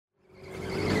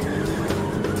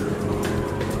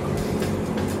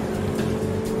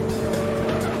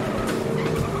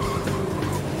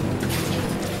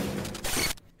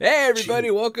Hey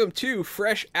everybody, welcome to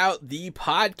Fresh Out the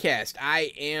Podcast.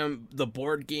 I am the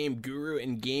board game guru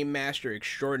and game master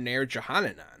extraordinaire,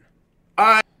 Johananon.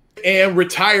 I am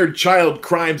retired child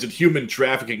crimes and human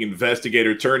trafficking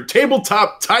investigator turned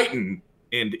tabletop titan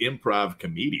and improv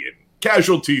comedian,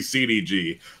 Casualty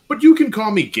CDG, but you can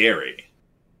call me Gary.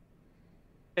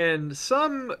 And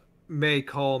some may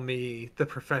call me the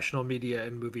professional media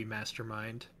and movie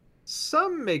mastermind.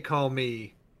 Some may call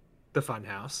me the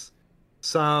Funhouse.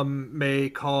 Some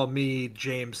may call me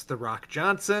James the Rock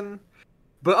Johnson.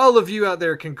 But all of you out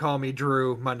there can call me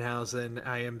Drew Munhausen.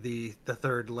 I am the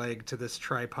third leg to this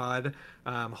tripod,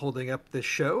 holding up this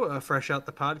show, Fresh Out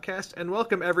the Podcast. And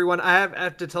welcome, everyone. I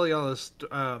have to tell you all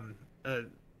a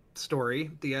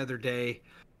story. The other day,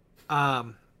 I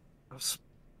was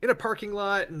in a parking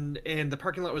lot, and the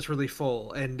parking lot was really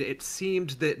full. And it seemed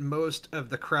that most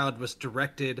of the crowd was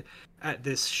directed at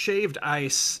this shaved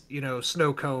ice,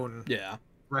 snow cone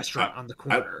restaurant on the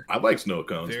corner. I like snow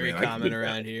cones. Very man. common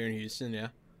around here in Houston, yeah.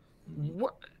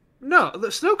 What? No,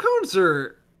 the snow cones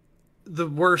are the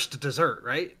worst dessert,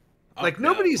 right?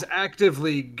 Nobody's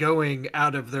actively going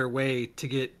out of their way to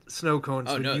get snow cones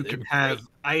when you can have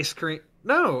ice cream.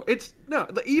 No,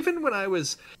 even when I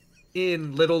was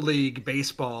in Little League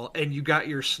baseball and you got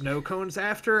your snow cones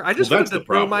after, I just wanted to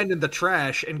throw mine in the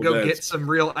trash and go get some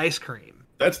real ice cream.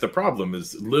 That's the problem,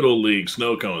 is Little League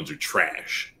snow cones are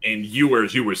trash, and you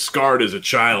were scarred as a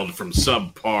child from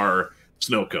subpar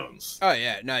snow cones. Oh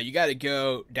yeah, no, you got to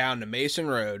go down to Mason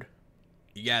Road.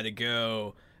 You got to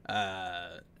go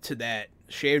to that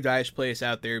shaved ice place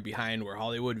out there behind where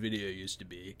Hollywood Video used to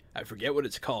be. I forget what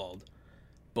it's called,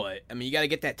 but I mean, you got to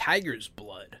get that tiger's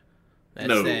blood.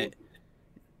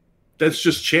 That's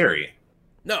just cherry.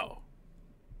 No.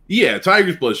 Yeah,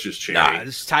 tiger's blood's just cherry. Nah,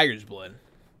 this is tiger's blood.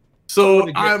 So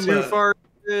I'm too far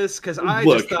this because I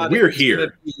just thought we're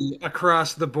here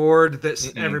across the board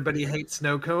that everybody hates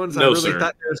snow cones. I really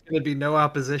thought there was going to be no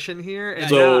opposition here, and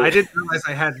I didn't realize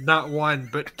I had not one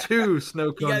but two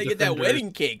snow cones. You gotta get that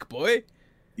wedding cake, boy.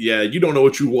 Yeah, you don't know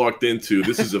what you walked into.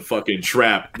 This is a fucking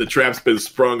trap. The trap's been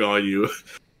sprung on you.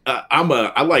 I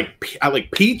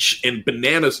like peach and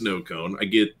banana snow cone. I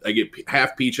get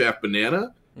half peach, half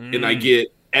banana, and I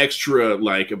get extra of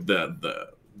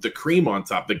the cream on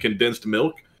top, the condensed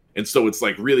milk, and so it's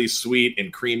like really sweet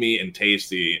and creamy and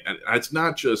tasty. And it's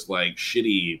not just like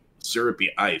shitty syrupy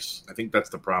ice. I think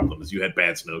that's the problem, is you had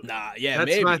bad snow. Nah, yeah,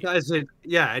 that's maybe.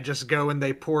 I just go and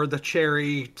they pour the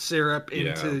cherry syrup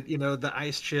into the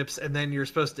ice chips, and then you're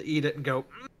supposed to eat it and go.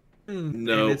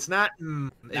 No, and it's not.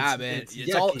 Man.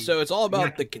 It's all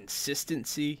about the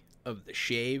consistency of the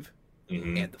shave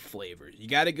and the flavors. You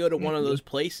got to go to one of those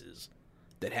places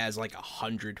that has like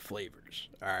 100 flavors.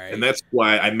 All right, and that's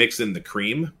why I mix in the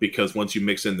cream, because once you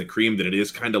mix in the cream, then it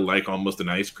is kind of like almost an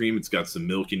ice cream. It's got some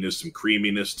milkiness, some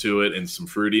creaminess to it, and some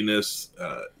fruitiness.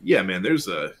 Yeah, man, there's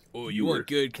a. Oh, you want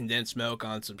good condensed milk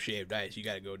on some shaved ice? You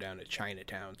got to go down to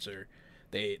Chinatown, sir.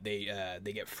 They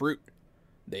get fruit.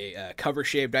 They cover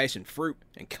shaved ice in fruit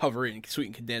and cover it in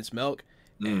sweetened condensed milk.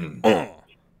 So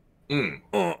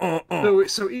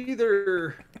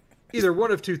either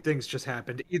one of two things just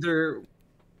happened.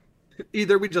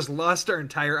 Either we just lost our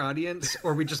entire audience,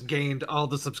 or we just gained all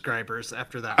the subscribers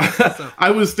after that. So. I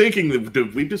was thinking,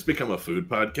 did we just become a food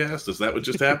podcast? Is that what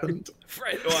just happened?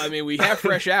 Well, I mean, we have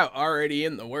Fresh Out already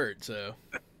in the word, so.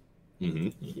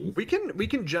 We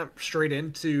can jump straight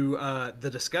into the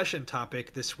discussion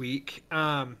topic this week.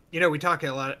 We talk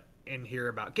a lot in here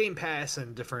about Game Pass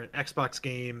and different Xbox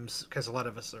games, because a lot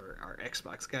of us are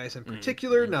Xbox guys in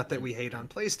particular. Not that we hate on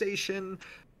PlayStation.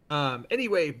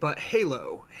 Anyway, but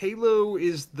Halo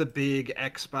is the big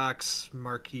Xbox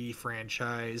marquee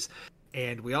franchise,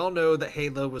 and we all know that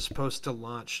Halo was supposed to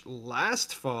launch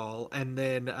last fall, and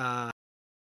then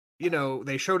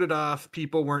they showed it off.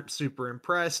 People weren't super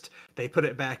impressed. They put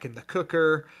it back in the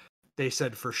cooker. They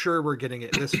said for sure we're getting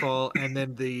it this fall, and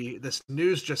then this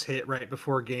news just hit right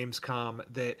before Gamescom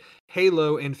that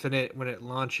Halo Infinite, when it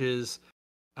launches,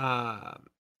 I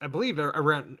believe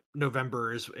around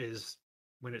November is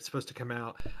when it's supposed to come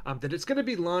out, that it's going to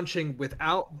be launching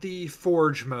without the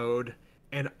Forge mode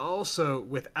and also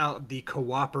without the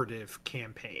cooperative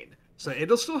campaign. So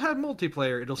it'll still have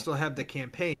multiplayer, it'll still have the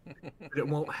campaign, but it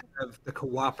won't have the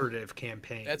cooperative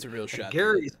campaign. That's a real shot. And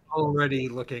Gary's already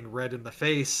looking red in the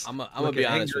face. I'm gonna be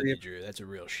honest with you, Drew. That's a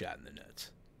real shot in the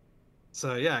nuts.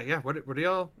 So yeah. What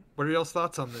are y'all's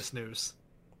thoughts on this news?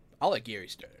 I'll let Gary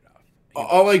start it off.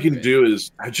 all I can do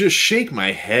is I just shake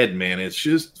my head, man. It's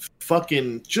just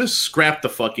fucking just scrap the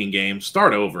fucking game.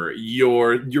 Start over.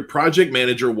 Your project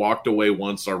manager walked away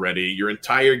once already. Your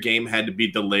entire game had to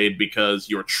be delayed because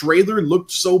your trailer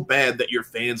looked so bad that your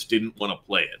fans didn't want to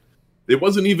play it. It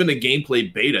wasn't even a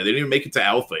gameplay beta. They didn't even make it to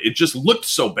alpha. It just looked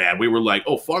so bad. We were like,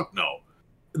 "Oh fuck no."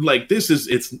 Like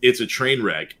it's a train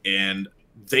wreck, and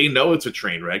they know it's a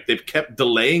train wreck. They've kept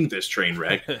delaying this train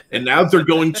wreck, and now they're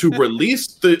going to release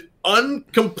the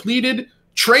uncompleted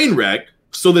train wreck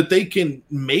so that they can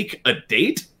make a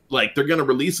date. Like they're going to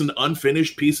release an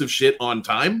unfinished piece of shit on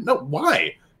time. No,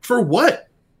 why? For what?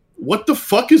 What the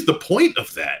fuck is the point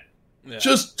of that? Yeah.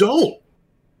 Just don't.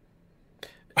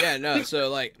 Yeah, no. So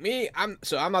like me, I'm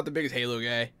not the biggest Halo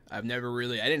guy. I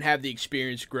didn't have the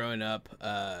experience growing up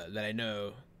that I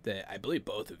know that I believe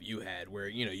both of you had, where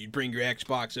you'd bring your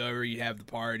Xbox over, you'd have the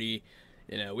party.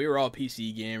 We were all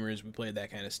PC gamers. We played that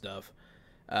kind of stuff.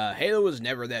 Halo was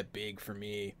never that big for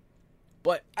me,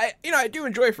 but I do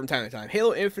enjoy it from time to time.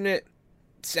 Halo Infinite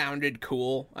sounded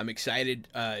cool. I'm excited.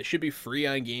 It should be free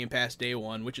on Game Pass day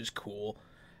one, which is cool.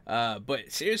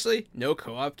 But seriously, no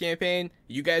co-op campaign.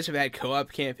 You guys have had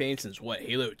co-op campaigns since what?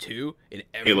 Halo 2 in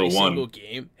every single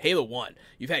game. Halo 1.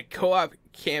 You've had co-op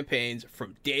campaigns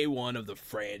from day one of the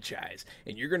franchise,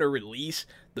 and you're gonna release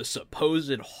the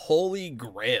supposed holy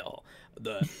grail,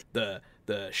 the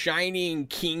shining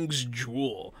king's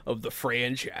jewel of the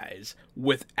franchise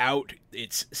without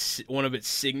one of its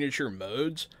signature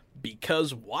modes.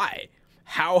 Because why?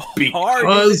 How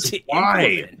hard is it to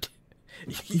implement?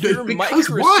 You're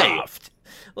Microsoft.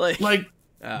 Like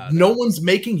no one's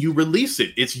making you release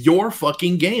it. It's your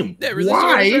fucking game. Yeah,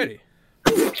 why?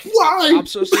 Why? I'm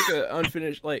so sick of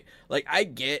unfinished. Like I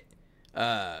get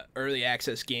early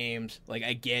access games. Like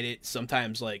I get it.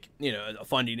 Sometimes a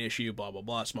funding issue. Blah blah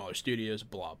blah. Smaller studios.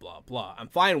 Blah blah blah. I'm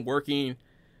fine working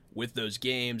with those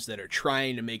games that are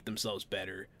trying to make themselves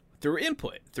better through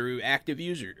input, through active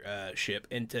usership,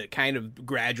 and to kind of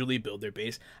gradually build their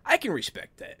base. I can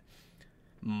respect that.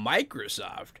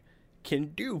 Microsoft can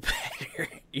do better.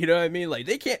 You know what I mean? Like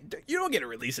they can't. You don't get to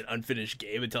release an unfinished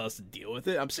game and tell us to deal with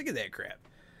it. I'm sick of that crap.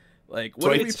 Like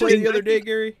what did we play the other day,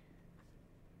 Gary?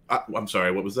 I'm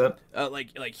sorry. What was that?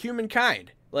 Like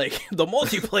Humankind. Like the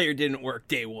multiplayer didn't work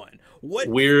day one.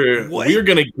 We're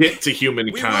gonna get to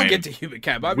Humankind. We will get to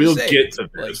Humankind. But we'll get to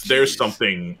this. There's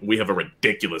something. We have a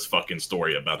ridiculous fucking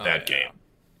story about that game.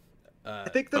 I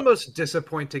think the most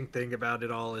disappointing thing about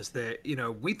it all is that,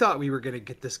 we thought we were going to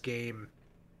get this game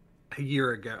a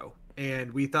year ago.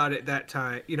 And we thought at that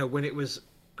time, when it was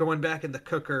going back in the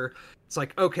cooker, it's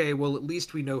like, okay, well, at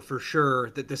least we know for sure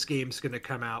that this game's going to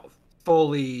come out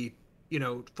fully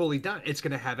done. It's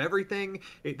going to have everything.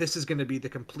 This is going to be the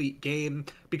complete game.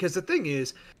 Because the thing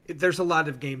is, there's a lot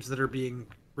of games that are being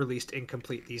released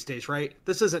incomplete these days, right?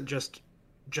 This isn't just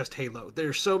Halo.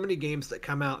 There's so many games that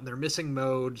come out and they're missing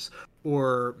modes,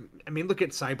 or look at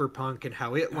Cyberpunk and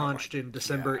how it launched in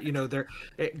December. God.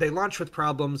 They launch with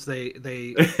problems.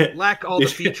 They lack all the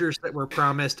features that were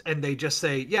promised, and they just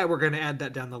say, yeah, we're going to add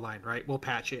that down the line, right? We'll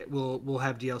patch it. We'll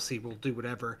have DLC. We'll do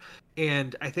whatever.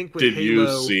 And I think with Halo, you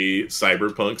you see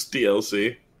Cyberpunk's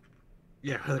DLC?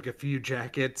 Yeah, like a few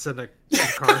jackets and a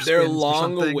car. They're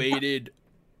long-awaited.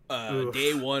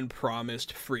 Day one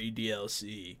promised free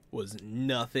DLC was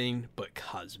nothing but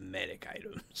cosmetic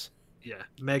items. Yeah,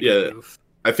 mega goof.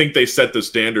 I think they set the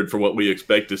standard for what we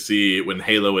expect to see when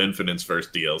Halo Infinite's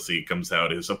first DLC comes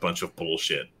out is a bunch of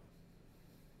bullshit.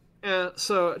 Yeah,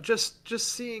 so just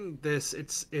seeing this,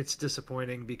 it's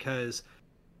disappointing because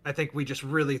I think we just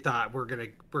really thought we're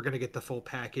gonna get the full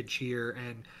package here,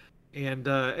 and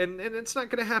it's not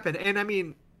gonna happen.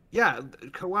 And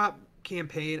co-op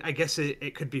campaign, I guess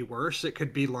it could be worse. It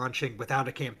could be launching without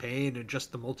a campaign and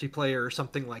just the multiplayer or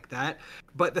something like that.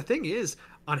 But the thing is,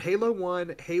 on Halo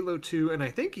 1, Halo 2, and I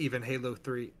think even Halo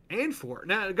 3 and 4,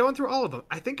 now going through all of them,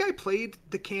 I think I played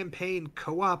the campaign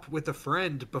co-op with a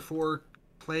friend before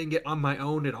playing it on my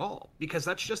own at all, because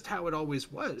that's just how it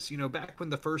always was. Back when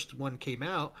the first one came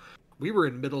out, we were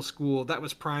in middle school. That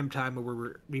was prime time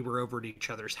where we were over at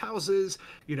each other's houses,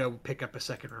 pick up a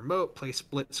second remote, play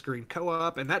split screen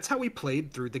co-op, and that's how we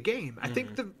played through the game. I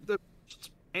think the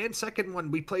and second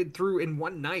one we played through in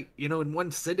one night, in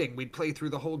one sitting. We'd play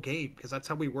through the whole game because that's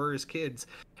how we were as kids.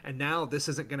 And now this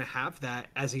isn't going to have that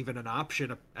as even an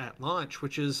option at launch,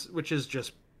 which is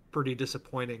just pretty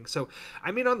disappointing. So,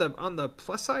 on the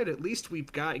plus side, at least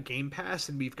we've got Game Pass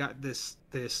and we've got this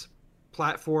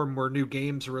platform where new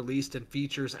games are released and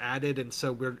features added, and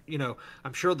so we're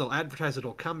I'm sure they'll advertise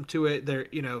it'll come to it.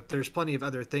 There's plenty of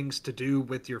other things to do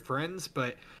with your friends,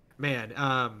 but man,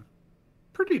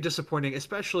 pretty disappointing,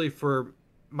 especially for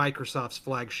Microsoft's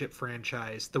flagship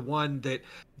franchise, the one that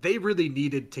they really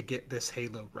needed to get this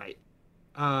Halo right.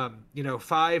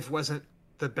 5 wasn't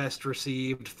the best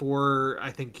received. 4,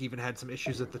 I think, even had some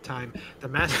issues at the time. The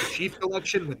Master Chief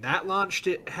Collection, when that launched,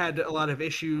 it had a lot of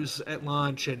issues at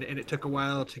launch, and it took a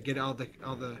while to get all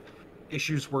the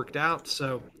issues worked out.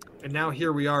 So, and now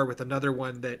here we are with another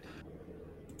one that,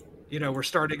 we're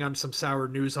starting on some sour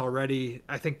news already.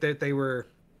 I think that they were.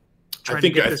 I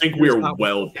think we're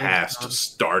well past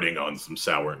starting on some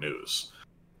sour news.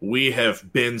 We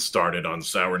have been started on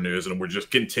sour news, and we're just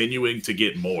continuing to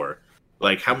get more.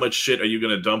 Like, how much shit are you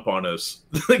going to dump on us?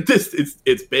 Like this,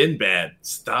 it's been bad.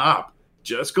 Stop.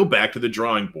 Just go back to the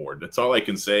drawing board. That's all I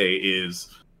can say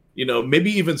is,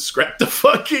 maybe even scrap the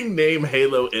fucking name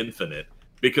Halo Infinite,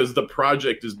 because the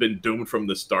project has been doomed from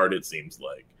the start, it seems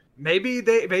like. Maybe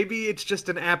it's just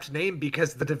an apt name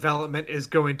because the development is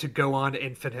going to go on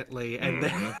infinitely, and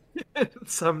then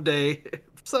someday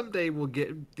we'll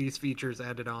get these features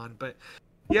added on. But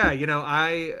yeah,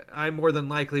 I more than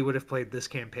likely would have played this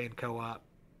campaign co-op.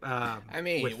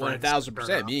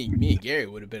 1,000%. Me and Gary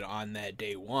would have been on that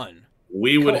day one.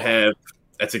 We would have.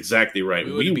 That's exactly right.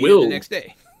 We will the next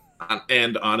day.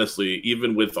 And honestly,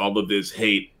 even with all of this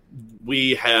hate,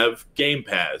 we have Game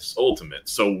Pass Ultimate,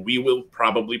 so we will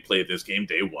probably play this game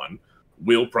day one.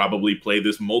 We'll probably play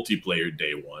this multiplayer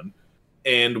day one.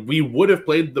 And we would have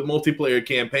played the multiplayer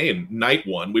campaign night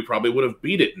one. We probably would have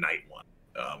beat it night one.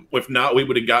 If not, we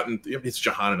would have gotten... It's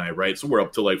Jahan and I, right? So we're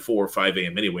up to like 4 or 5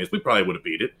 a.m. anyways. We probably would have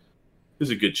beat it. There's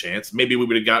a good chance. Maybe we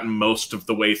would have gotten most of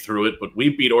the way through it, but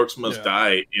we beat Orcs Must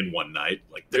Die in one night.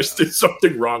 Like, there's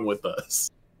something wrong with us.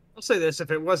 I'll say this, if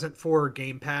it wasn't for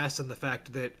Game Pass and the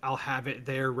fact that I'll have it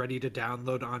there ready to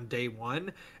download on day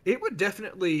one, it would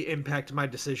definitely impact my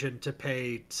decision to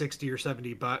pay $60 or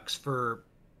 $70 for,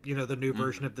 the new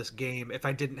version of this game if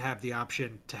I didn't have the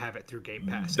option to have it through Game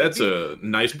Pass. That's a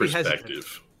nice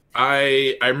perspective.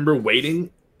 I remember waiting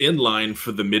in line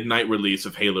for the midnight release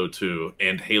of Halo 2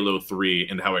 and Halo 3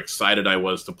 and how excited I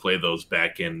was to play those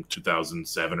back in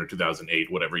 2007 or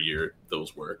 2008, whatever year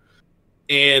those were.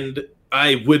 And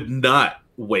I would not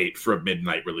wait for a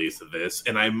midnight release of this,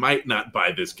 and I might not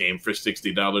buy this game for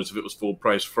 $60 if it was full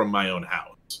price from my own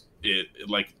house.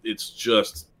 It's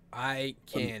just... I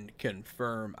can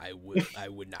confirm I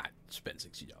would not spend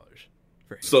 $60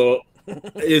 for it. So,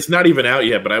 it's not even out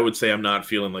yet, but I would say I'm not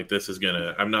feeling like this is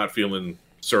gonna... I'm not feeling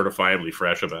certifiably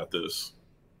fresh about this.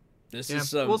 This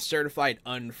is some certified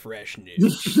unfresh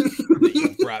news that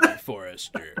you brought before us,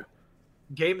 Drew.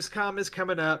 Gamescom is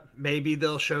coming up. Maybe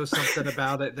they'll show something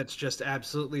about it that's just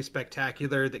absolutely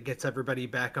spectacular that gets everybody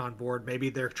back on board. Maybe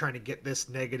they're trying to get this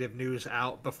negative news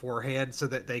out beforehand so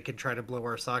that they can try to blow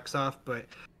our socks off. But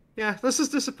yeah, this is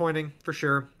disappointing for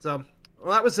sure. So,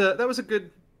 well, that was a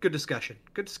good discussion.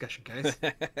 Good discussion, guys.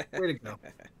 Way to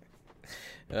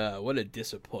go. What a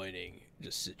disappointing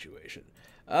situation.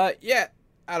 Yeah,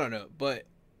 I don't know, but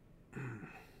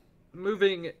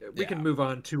we can move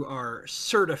on to our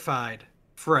certified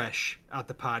fresh out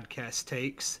the podcast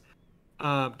takes.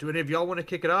 Do any of y'all want to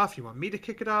kick it off? You want me to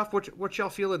kick it off? What y'all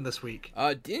feeling this week?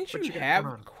 Didn't you have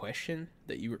a question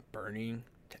that you were burning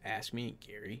to ask me,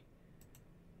 Gary?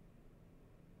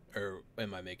 Or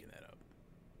am I making that up?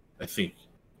 I think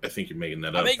you're making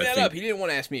that up. I'm making that up. He didn't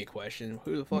want to ask me a question.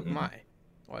 Who the fuck am I?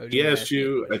 Why would he asked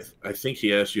you? I think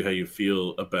he asked you how you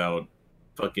feel about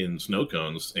fucking snow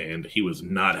cones, and he was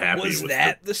not happy. Was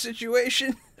that the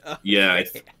situation? Yeah,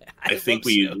 I think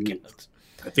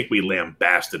we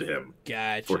lambasted him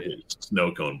for his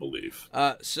snow cone belief.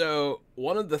 So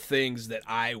one of the things that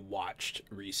I watched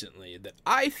recently that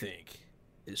I think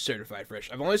is certified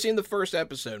fresh. I've only seen the first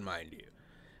episode, mind you.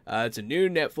 It's a new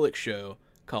Netflix show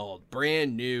called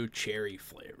Brand New Cherry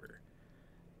Flavor.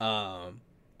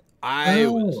 I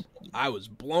was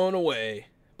blown away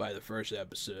by the first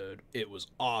episode. It was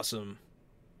awesome.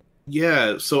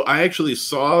 Yeah, so I actually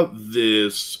saw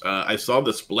this. I saw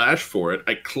the splash for it.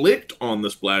 I clicked on the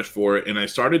splash for it, and I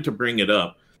started to bring it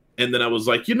up. And then I was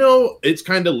like, it's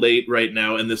kind of late right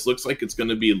now, and this looks like it's going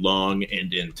to be long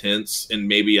and intense, and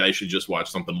maybe I should just watch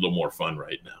something a little more fun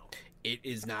right now. It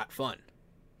is not fun.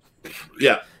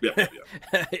 Yeah.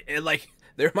 And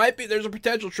there's a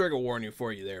potential trigger warning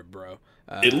for you there, bro.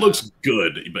 It looks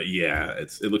good, but yeah,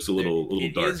 it looks a little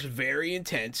dark. It is very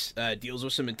intense. Deals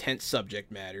with some intense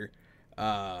subject matter,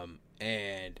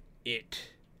 and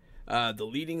the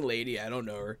leading lady, I don't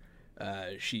know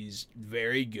her. She's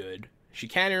very good. She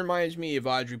kind of reminds me of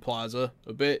Audrey Plaza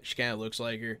a bit. She kind of looks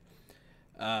like her.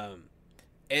 And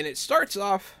it starts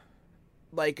off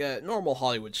like a normal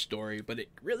Hollywood story, but it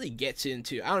really gets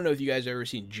into... I don't know if you guys have ever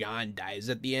seen John Dies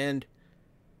at the End.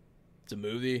 It's a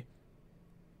movie.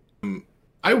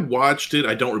 I watched it.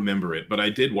 I don't remember it, but I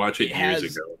did watch it years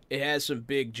ago. It has some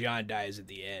big John dies at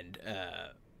the end.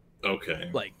 Okay.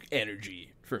 Like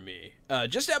energy for me.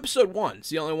 Just episode 1. It's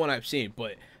the only one I've seen,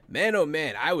 but man, oh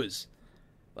man, I was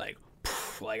like,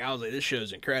 I was like, this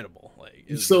show's incredible. Like,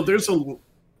 so there's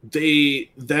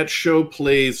that show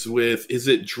plays with, is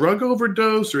it drug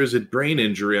overdose or is it brain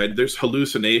injury? There's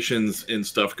hallucinations and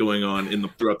stuff going on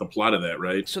throughout the plot of that,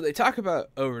 right? So they talk about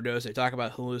overdose, they talk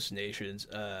about hallucinations.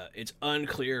 It's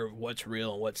unclear what's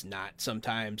real and what's not.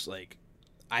 Sometimes, like,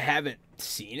 I haven't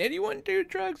seen anyone do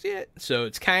drugs yet, so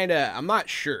it's kind of, I'm not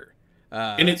sure.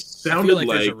 And it sounded I feel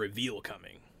like there's a reveal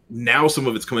coming. Now some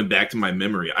of it's coming back to my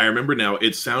memory. I remember now.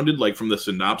 It sounded like from the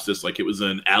synopsis, like it was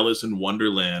an Alice in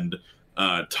Wonderland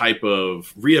type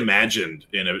of reimagined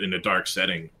in a dark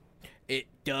setting. It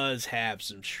does have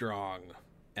some strong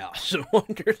Alice in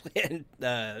Wonderland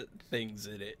things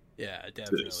in it. Yeah,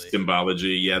 definitely.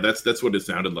 Symbology. Yeah, that's what it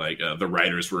sounded like. The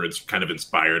writers were kind of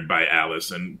inspired by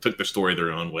Alice and took the story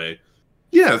their own way.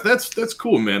 Yeah, that's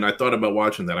cool, man. I thought about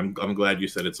watching that. I'm glad you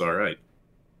said it's all right.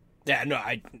 Yeah, no,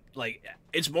 I like,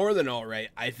 it's more than all right.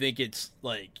 I think it's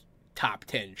like top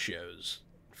 10 shows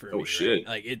for me. Oh shit!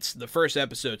 Right? Like, it's the first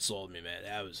episode sold me, man.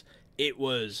 It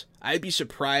was. I'd be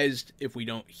surprised if we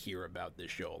don't hear about this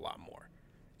show a lot more,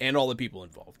 and all the people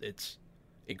involved. It's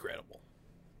incredible.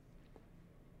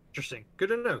 Interesting. Good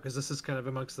to know, because this is kind of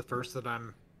amongst the first that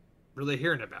I'm really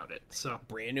hearing about it. So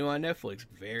brand new on Netflix,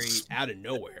 very out of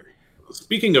nowhere.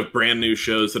 Speaking of brand new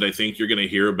shows that I think you're going to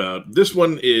hear about, this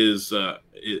one is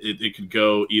it could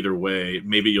go either way.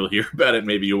 Maybe you'll hear about it,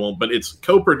 maybe you won't. But it's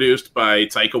co-produced by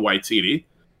Taika Waititi.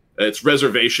 It's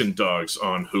Reservation Dogs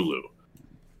on Hulu.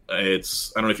 I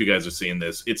don't know if you guys have seen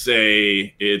this. It's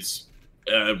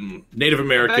Native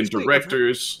American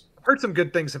directors. I've heard some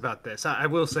good things about this. I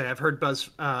will say I've heard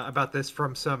buzz about this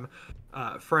from some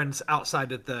friends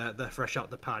outside of the Fresh Out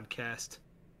the Podcast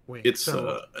wing. It's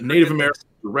a Native American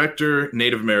director,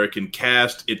 Native American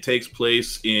cast. It takes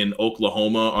place in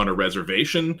Oklahoma on a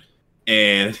reservation.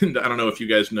 And I don't know if you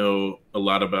guys know a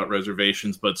lot about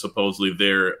reservations, but supposedly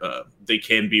they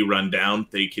can be run down.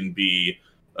 They can be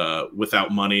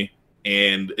without money.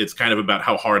 And it's kind of about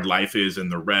how hard life is in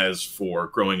the res for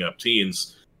growing up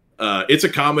teens. It's a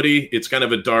comedy. It's kind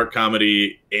of a dark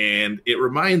comedy. And it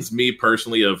reminds me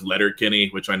personally of Letterkenny,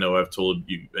 which I know I've told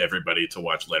everybody to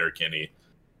watch Letterkenny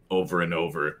over and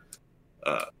over.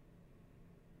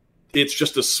 It's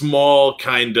just a small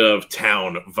kind of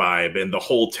town vibe, and the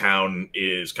whole town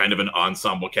is kind of an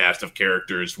ensemble cast of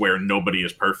characters where nobody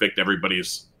is perfect.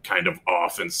 Everybody's kind of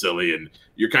off and silly, and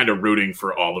you're kind of rooting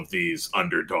for all of these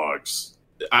underdogs.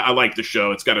 I like the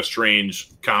show. It's got a strange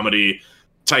comedy.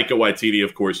 Taika Waititi,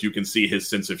 of course, you can see his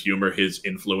sense of humor, his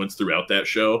influence throughout that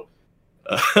show.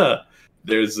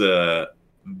 There's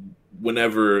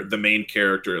whenever the main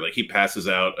character, like, he passes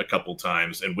out a couple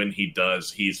times, and when he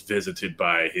does, he's visited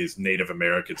by his Native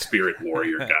American spirit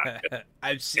warrior guy.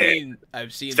 I've seen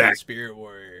that Spirit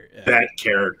Warrior. That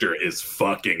character is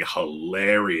fucking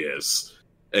hilarious.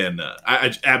 And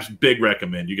I big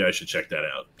recommend. You guys should check that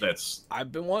out.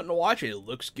 I've been wanting to watch it. It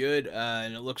looks good,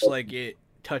 and it looks like it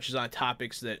touches on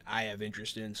topics that I have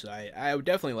interest in, so I would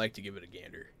definitely like to give it a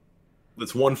gander.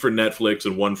 That's one for Netflix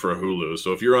and one for Hulu.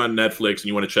 So if you're on Netflix and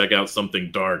you want to check out something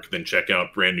dark, then check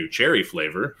out Brand New Cherry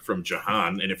Flavor from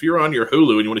Jahan. And if you're on your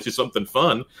Hulu and you want to see something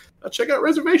fun, check out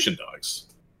Reservation Dogs.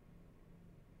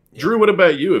 Yeah. Drew, what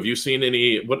about you? Have you seen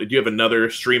any? Do you have another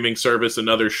streaming service,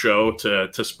 another show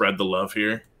to spread the love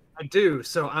here? I do.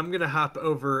 So I'm going to hop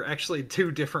over actually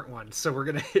 2 different ones. So we're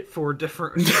going to hit 4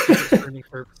 different streaming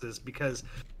services because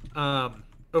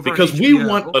we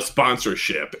want a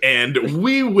sponsorship, and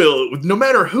we will, no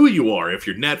matter who you are, if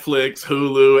you're Netflix,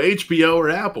 Hulu, HBO, or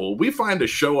Apple, we find a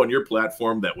show on your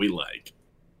platform that we like.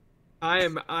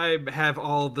 I have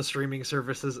all the streaming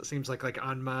services. It seems like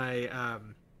on my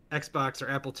Xbox or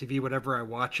Apple TV, whatever I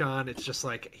watch on, it's just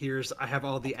like, I have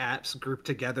all the apps grouped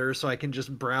together so I can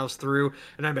just browse through.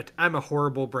 And I'm a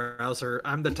horrible browser.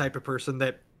 I'm the type of person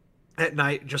that at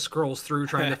night just scrolls through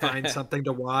trying to find something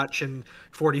to watch, and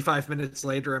 45 minutes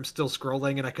later I'm still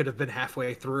scrolling and I could have been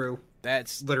halfway through.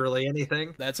 That's literally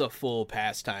anything. That's a full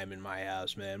pastime in my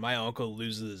house, man. My uncle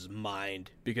loses his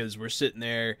mind because we're sitting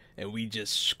there and we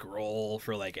just scroll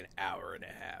for like an hour and a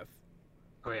half.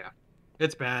 Oh yeah,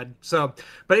 it's bad. So,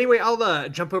 but anyway, I'll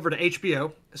jump over to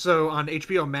HBO. So on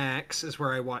HBO Max is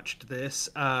where I watched this.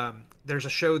 There's a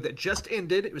show that just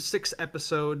ended. It was 6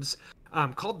 episodes,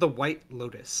 called The White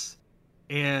Lotus.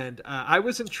 And I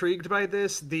was intrigued by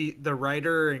this. The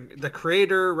writer and the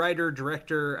creator, writer,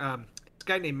 director, this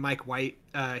guy named Mike White.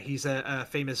 He's a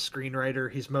famous screenwriter.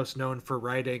 He's most known for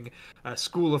writing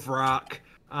School of Rock,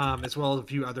 as well as a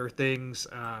few other things,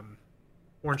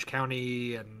 Orange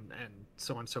County and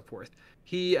so on and so forth.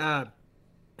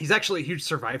 He's actually a huge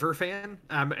Survivor fan,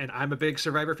 and I'm a big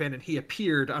Survivor fan, and he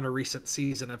appeared on a recent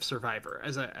season of Survivor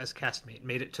as castmate,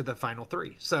 made it to the final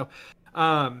 3. So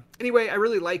anyway, I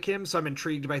really like him, so I'm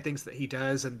intrigued by things that he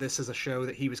does, and this is a show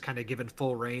that he was kind of given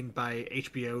full reign by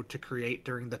HBO to create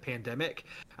during the pandemic.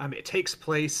 It takes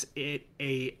place at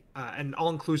an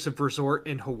all-inclusive resort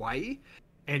in Hawaii,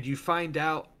 and you find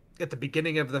out at the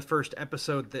beginning of the first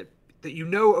episode that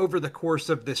over the course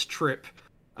of this trip,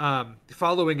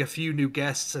 following a few new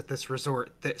guests at this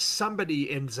resort, that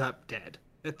somebody ends up dead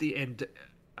at the end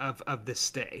of this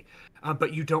stay,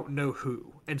 but you don't know who.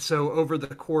 And so over the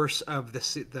course of the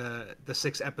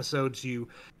 6 episodes, you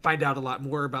find out a lot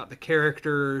more about the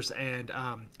characters and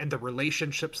the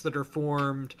relationships that are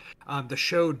formed. The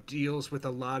show deals with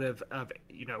a lot of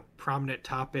prominent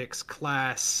topics: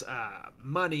 class,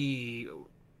 money,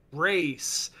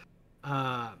 race,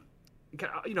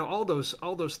 all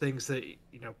those things that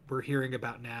we're hearing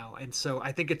about now. And so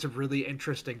I think it's a really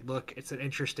interesting look. It's an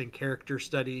interesting character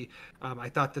study. I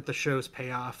thought that the show's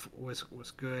payoff was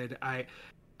good. I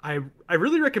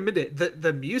really recommend it.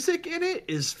 The music in it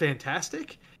is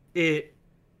fantastic. It's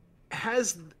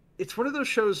one of those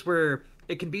shows where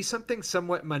it can be something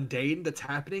somewhat mundane that's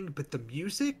happening, but the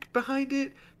music behind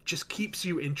it just keeps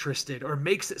you interested or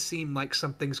makes it seem like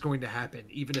something's going to happen,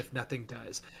 even if nothing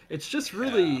does. It's just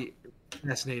really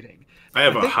fascinating. I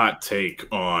have a hot take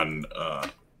on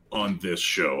this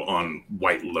show, on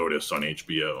White Lotus on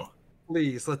HBO.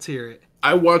 Please, let's hear it.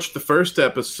 I watched the first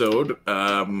episode.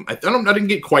 I didn't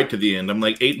get quite to the end. I'm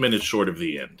like 8 minutes short of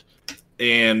the end.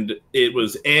 And it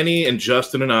was Annie and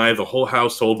Justin and I, the whole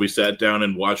household. We sat down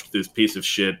and watched this piece of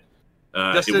shit.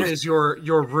 Justin is your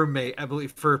roommate, I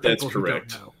believe, for people who don't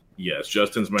know. Yes,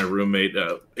 Justin's my roommate.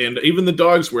 And even the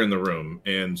dogs were in the room.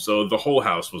 And so the whole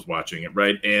house was watching it,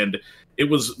 right? And it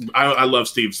was, I love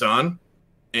Steve Zahn,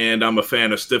 and I'm a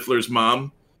fan of Stifler's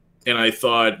mom. And I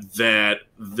thought that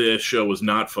this show was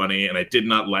not funny, and I did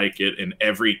not like it. And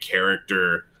every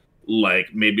character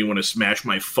made me want to smash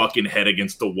my fucking head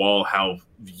against the wall, how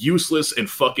useless and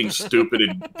fucking stupid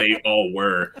they all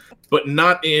were. But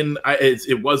not in,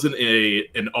 it wasn't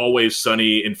an Always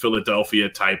Sunny in Philadelphia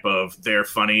type of they're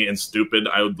funny and stupid.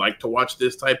 I would like to watch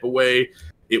this type of way.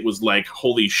 It was like,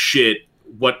 holy shit,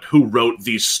 who wrote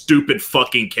these stupid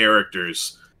fucking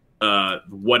characters?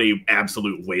 What a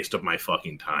absolute waste of my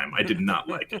fucking time. I did not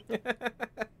like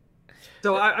it.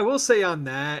 So I will say on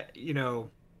that,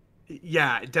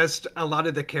 yeah, it does. A lot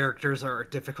of the characters are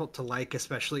difficult to like,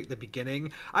 especially at the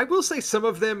beginning. I will say some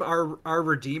of them are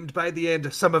redeemed by the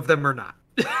end. Some of them are not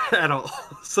at all.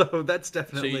 So that's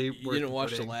definitely. So you didn't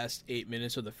watch the last 8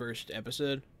 minutes of the first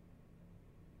episode?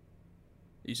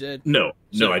 You said no,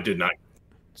 I did not.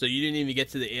 So you didn't even get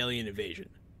to the alien invasion.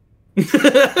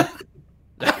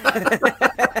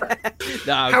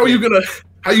 How are you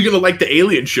gonna like the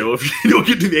alien show if you don't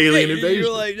get to the alien invasion?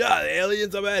 You're like, nah, the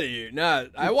aliens, I'm out of here. Nah,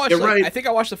 I watched. I think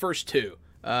I watched the first 2,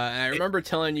 and I remember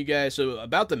telling you guys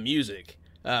about the music.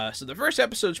 So the first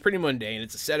episode's pretty mundane.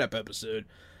 It's a setup episode.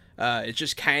 It's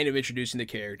just kind of introducing the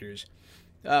characters,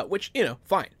 which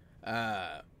fine.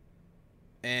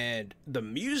 And the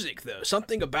music, though,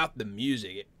 something about the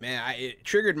music, it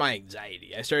triggered my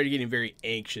anxiety. I started getting very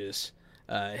anxious.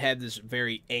 It had this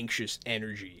very anxious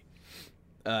energy,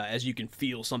 as you can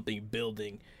feel something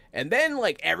building. And then,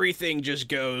 everything just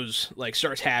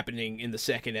starts happening in the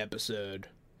second episode.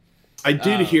 I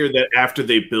did hear that after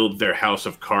they build their house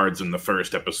of cards in the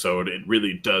first episode, it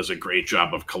really does a great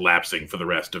job of collapsing for the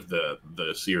rest of the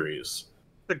series.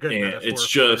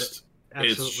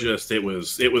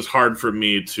 It was hard for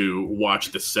me to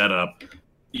watch the setup.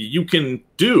 You can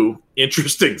do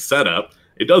interesting setup.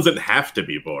 It doesn't have to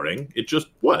be boring. It just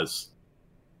was.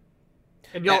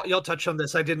 And y'all touched on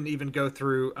this. I didn't even go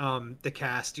through the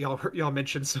cast. Y'all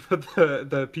mentioned some of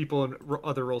the people and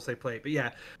other roles they play. But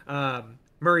yeah,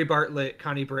 Murray Bartlett,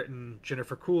 Connie Britton,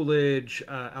 Jennifer Coolidge,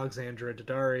 Alexandra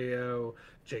Daddario,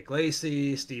 Jake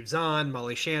Lacey, Steve Zahn,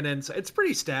 Molly Shannon. So it's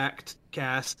pretty stacked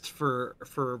cast for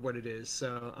what it is.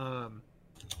 So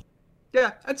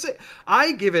yeah, I'd say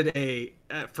I give it a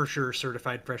for sure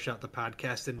certified fresh out the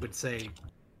podcast, and would say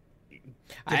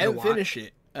I haven't finished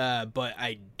it, but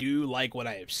I do like what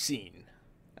I have seen.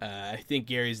 I think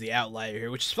Gary's the outlier here,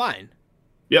 which is fine.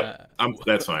 Yep,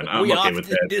 that's fine. I'm okay with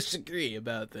that. We disagree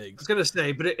about things. I was gonna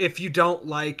say, but if you don't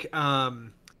like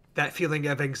that feeling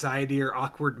of anxiety or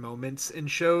awkward moments in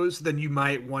shows, then you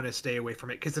might want to stay away from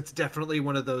it, because it's definitely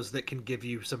one of those that can give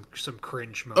you some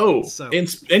cringe moments.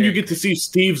 And you get to see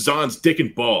Steve Zahn's dick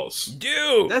and balls.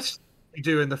 Dude, You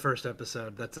do in the first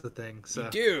episode. That's the thing. So. You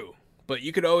do. But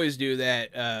you could always do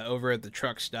that over at the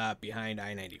truck stop behind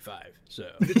I-95. So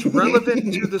it's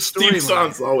relevant to the storyline. Steve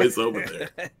Zahn's always over there.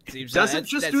 Doesn't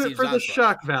just do it for the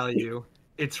shock value.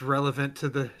 It's relevant to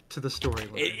the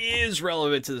storyline. It is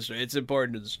relevant to the story. It's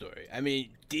important to the story. I mean,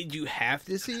 did you have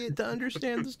to see it to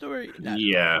understand the story?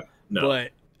 Yeah, no.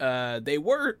 But they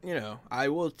were, I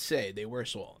will say they were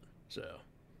swollen. So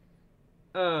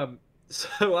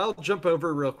I'll jump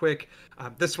over real quick.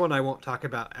 This one I won't talk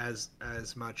about as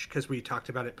much because we talked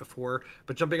about it before.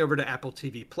 But jumping over to Apple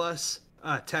TV Plus,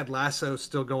 Ted Lasso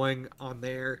still going on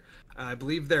there. I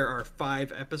believe there are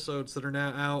 5 episodes that are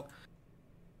now out.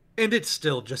 And it's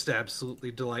still just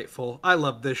absolutely delightful. I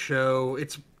love this show.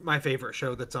 It's my favorite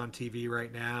show that's on TV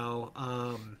right now.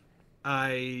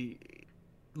 I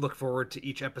look forward to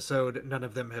each episode. None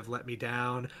of them have let me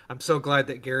down. I'm so glad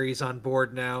that Gary's on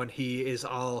board now and he is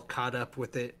all caught up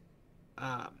with it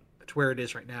to where it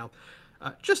is right now.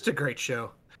 Just a great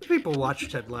show. People watch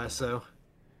Ted Lasso.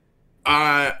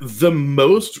 The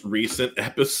most recent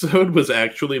episode was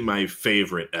actually my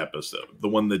favorite episode. The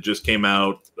one that just came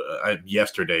out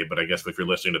yesterday, but I guess if you're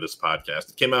listening to this podcast,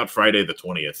 it came out Friday the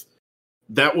 20th.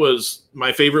 That was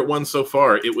my favorite one so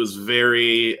far. It was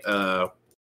very,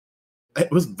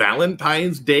 it was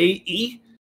Valentine's Day-y.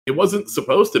 It wasn't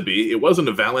supposed to be. It wasn't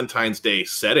a Valentine's Day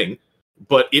setting,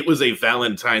 but it was a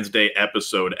Valentine's Day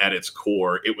episode at its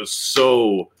core. It was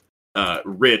so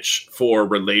rich for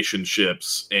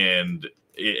relationships, and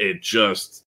it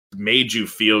just made you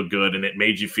feel good, and it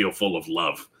made you feel full of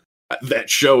love. That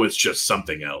show is just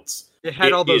something else. It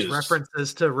had all those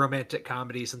references to romantic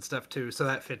comedies and stuff too, so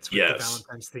that fits with the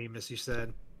Valentine's theme, as you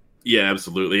said. Yeah,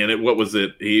 absolutely. And what was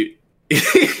it?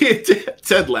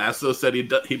 Ted Lasso said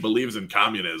he believes in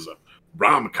communism,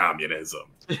 rom-communism.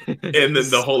 And then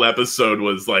the whole episode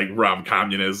was like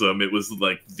rom-communism. It was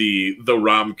like the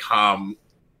rom-com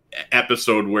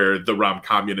episode where the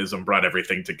rom-communism brought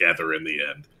everything together in the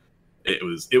end. It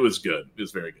was good. It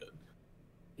was very good.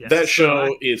 Yes, that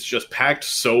show is just packed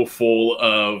so full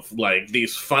of like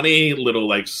these funny little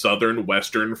like Southern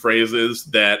Western phrases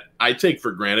that I take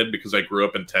for granted because I grew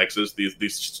up in Texas.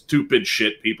 These stupid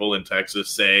shit people in Texas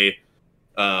say,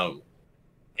 and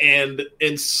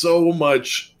so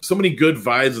many good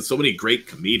vibes and so many great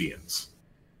comedians.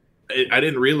 I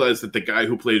didn't realize that the guy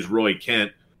who plays Roy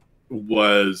Kent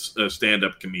was a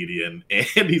stand-up comedian,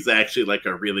 and he's actually like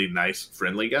a really nice,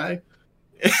 friendly guy.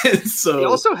 And so he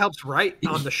also helps write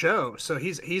on the show, so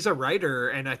he's a writer,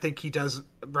 and I think he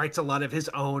writes a lot of his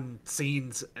own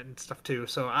scenes and stuff too.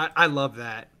 So I love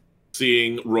that.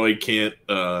 Seeing Roy Kent,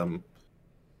 I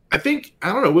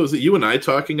don't know, was it you and I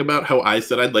talking about how I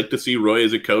said I'd like to see Roy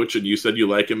as a coach, and you said you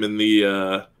like him in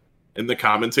the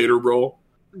commentator role?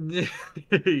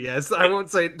 Yes, I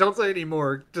won't say. Don't say any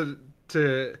more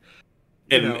to.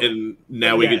 And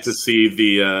now we get to see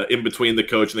the in between the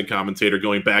coach and the commentator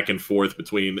going back and forth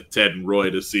between Ted and Roy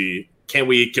to see can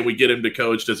we get him to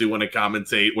coach? Does he want to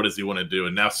commentate? What does he want to do?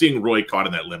 And now seeing Roy caught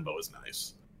in that limbo is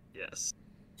nice. Yes.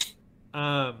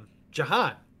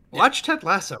 Jahan, watch Ted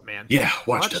Lasso, man. Yeah,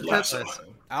 watch Ted Lasso.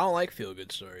 I don't like feel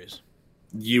good stories.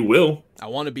 You will. I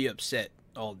want to be upset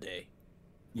all day.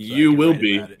 So you will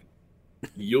be.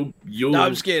 You'll. No,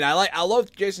 I'm just kidding. I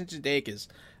love Jason Sudeikis.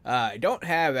 I don't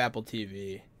have Apple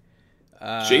TV.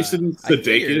 Jason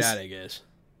Sudeikis I guess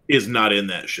is not in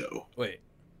that show. Wait.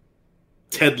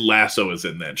 Ted Lasso is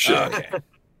in that show. Oh, okay.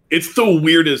 It's the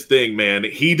weirdest thing, man.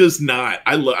 He does not.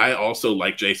 I also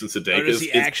like Jason Sudeikis. Does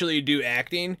he actually do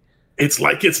acting? It's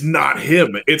like it's not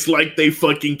him. It's like they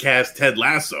fucking cast Ted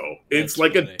Lasso. It's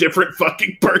like funny. A different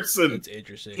fucking person. It's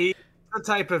interesting. He's the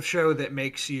type of show that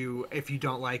makes you, if you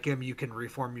don't like him, you can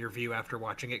reform your view after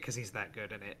watching it because he's that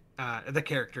good in it. The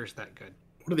character's that good.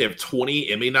 What do they have, 20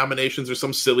 Emmy nominations or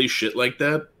some silly shit like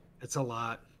that? It's a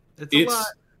lot. It's a lot.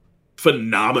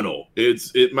 Phenomenal.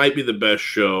 It might be the best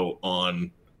show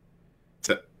on...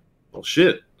 Well,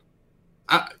 shit.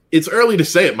 It's early to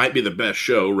say it might be the best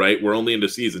show, right? We're only into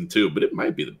season 2, but it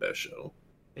might be the best show.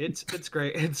 It's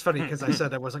great. It's funny because I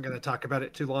said I wasn't going to talk about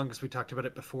it too long because we talked about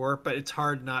it before, but it's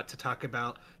hard not to talk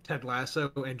about Ted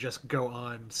Lasso and just go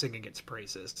on singing its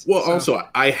praises. Well, also,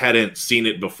 I hadn't seen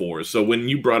it before, so when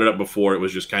you brought it up before, it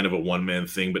was just kind of a one-man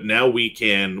thing, but now we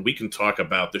can talk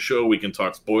about the show, we can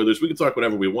talk spoilers, we can talk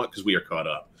whatever we want because we are caught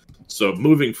up. So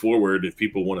moving forward, if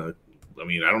people want to, I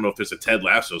mean, I don't know if there's a Ted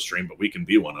Lasso stream, but we can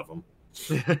be one of them.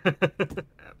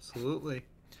 Absolutely.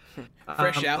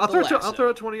 Fresh out I'll throw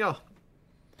it to one of y'all.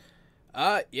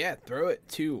 Yeah, throw it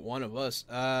to one of us.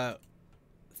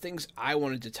 Things I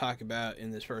wanted to talk about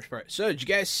in this first part. So, did you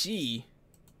guys see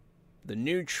the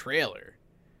new trailer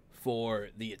for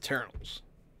The Eternals?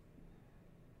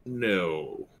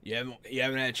 No. You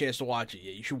haven't had a chance to watch it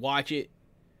yet. You should watch it.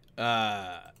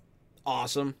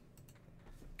 Awesome.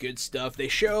 Good stuff. They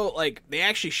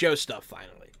actually show stuff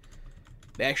finally.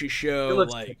 They actually show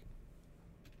like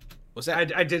what's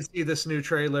that? I did see this new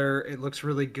trailer. It looks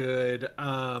really good.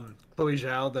 Chloe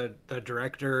Zhao, the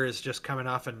director, is just coming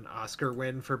off an Oscar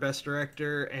win for Best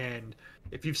Director, and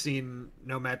if you've seen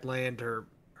Nomadland, her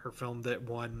film that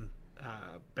won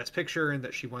Best Picture and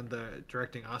that she won the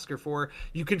directing Oscar for,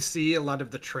 you can see a lot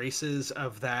of the traces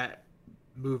of that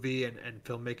movie and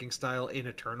filmmaking style in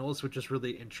Eternals, which is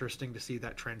really interesting to see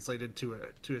that translated to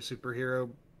a superhero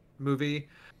movie.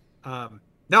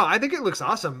 No, I think it looks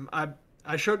awesome.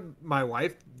 I showed my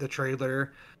wife the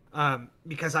trailer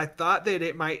because I thought that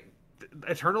it might.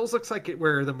 Eternals looks like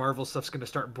where the Marvel stuff's going to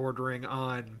start bordering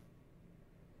on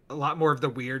a lot more of the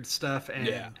weird stuff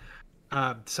and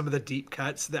some of the deep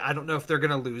cuts. That I don't know if they're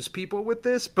going to lose people with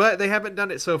this, but they haven't done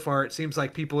it so far. It seems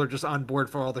like people are just on board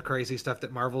for all the crazy stuff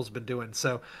that Marvel's been doing.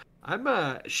 So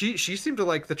I'm she seemed to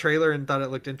like the trailer and thought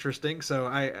it looked interesting. So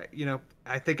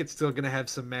I think it's still going to have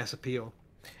some mass appeal.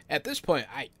 At this point,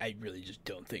 I really just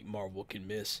don't think Marvel can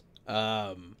miss.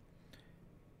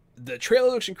 The trailer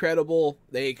looks incredible.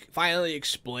 They finally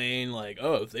explain, like,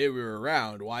 oh, if they were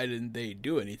around, why didn't they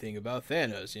do anything about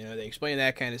Thanos? They explain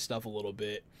that kind of stuff a little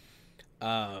bit.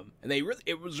 And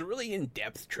it was a really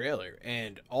in-depth trailer,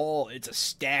 and it's a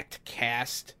stacked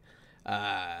cast.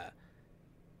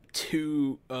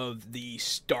 Two of the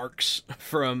Starks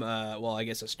from, I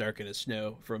guess a Stark and a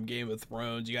Snow from Game of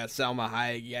Thrones. You got Salma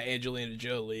Hayek, you got Angelina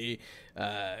Jolie,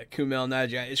 Kumail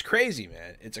Nanjiani. It's crazy,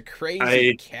 man. It's a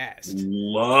crazy cast.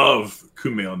 Love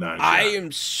Kumail Nanjiani. I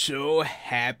am so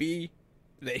happy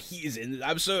that he's in this.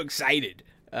 I'm so excited.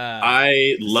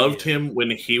 I loved him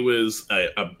when he was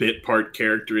a bit part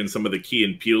character in some of the Key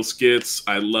and Peele skits.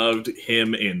 I loved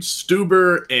him in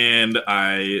Stuber, and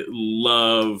I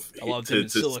loved him in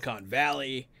Silicon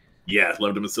Valley. Yeah,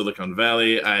 loved him in Silicon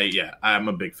Valley. I'm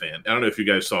a big fan. I don't know if you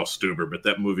guys saw Stuber, but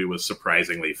that movie was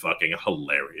surprisingly fucking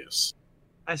hilarious.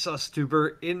 I saw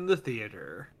Stuber in the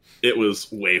theater. It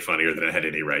was way funnier than it had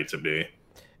any right to be.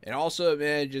 And also,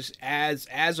 man, just as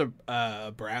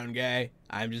a brown guy,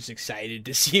 I'm just excited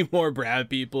to see more brown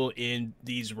people in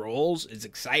these roles. It's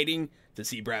exciting to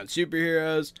see brown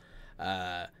superheroes.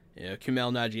 Kumail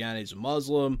Nanjiani is a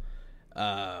Muslim.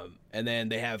 And then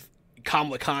they have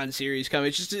Kamala Khan series coming.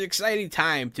 It's just an exciting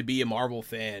time to be a Marvel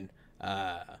fan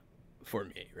for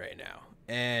me right now.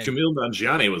 And Kumail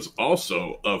Nanjiani was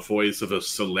also a voice of a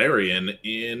Solarian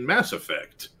in Mass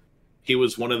Effect. He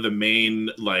was one of the main,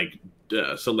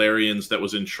 Solarians that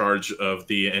was in charge of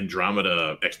the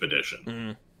Andromeda expedition.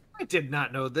 Mm. I did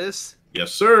not know this.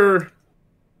 Yes, sir.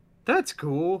 That's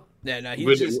cool. Yeah, no,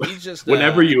 he's just.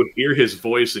 Whenever you hear his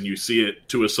voice and you see it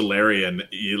to a Solarian,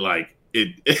 you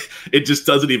it just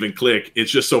doesn't even click.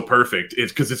 It's just so perfect.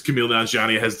 It's because it's Kumail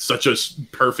Nanjiani has such a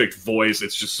perfect voice.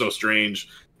 It's just so strange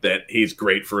that he's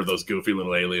great for those goofy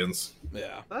little aliens.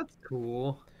 Yeah, that's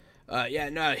cool.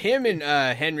 Him and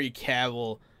Henry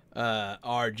Cavill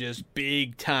are just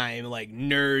big time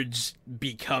nerds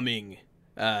becoming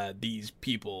these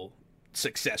people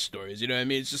success stories. You know what I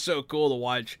mean? It's just so cool to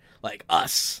watch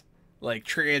us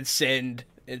transcend.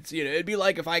 It's it'd be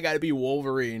like if I got to be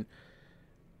Wolverine.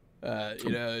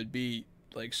 It'd be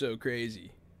so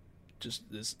crazy. Just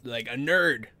this a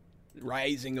nerd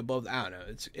rising above. I don't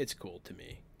know. It's cool to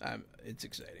me. It's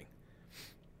exciting.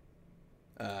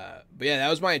 But yeah, that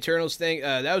was my Eternals thing.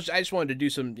 I just wanted to do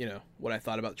some, what I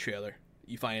thought about the trailer.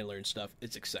 You finally learn stuff.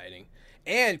 It's exciting.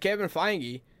 And Kevin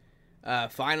Feige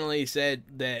finally said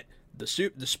that the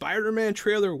Spider-Man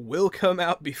trailer will come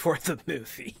out before the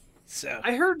movie. So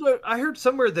I heard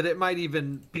somewhere that it might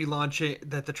even be launching,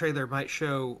 that the trailer might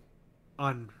show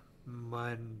on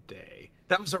Monday.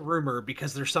 That was a rumor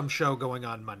because there's some show going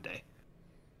on Monday.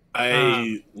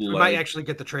 We might actually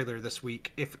get the trailer this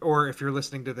week. If you're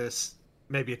listening to this,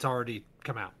 maybe it's already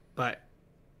come out. But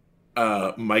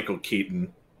Michael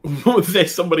Keaton,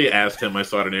 somebody asked him, I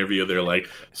saw an interview, they're like,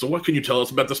 so what can you tell us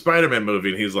about the Spider-Man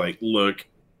movie? And he's like, look,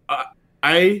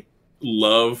 I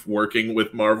love working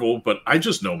with Marvel, but I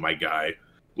just know my guy.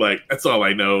 That's all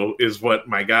I know is what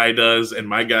my guy does and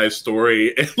my guy's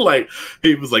story. And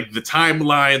he was like, the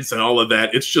timelines and all of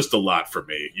that, it's just a lot for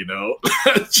me,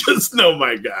 just know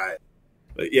my guy.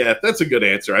 But yeah, that's a good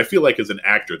answer. I feel like as an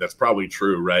actor, that's probably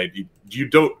true, right? You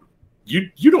don't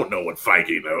know what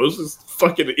Feige knows. It's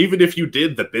fucking, even if you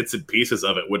did, the bits and pieces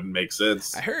of it wouldn't make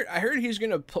sense. I heard he's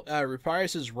gonna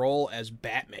reprise his role as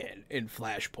Batman in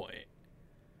Flashpoint.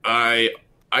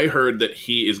 I heard that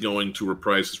he is going to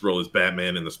reprise his role as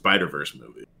Batman in the Spider-Verse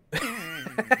movie.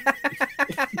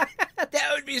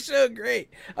 That would be so great.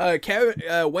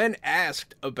 Kevin, when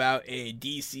asked about a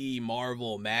DC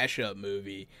Marvel mashup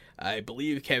movie, I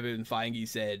believe Kevin Feige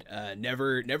said,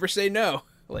 "Never say no."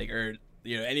 Or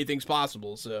anything's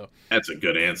possible. So that's a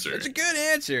good answer. It's a good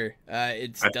answer.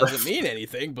 It doesn't mean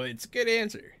anything, but it's a good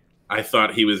answer. I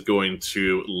thought he was going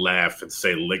to laugh and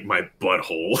say, "Lick my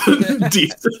butthole."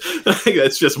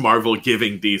 That's just Marvel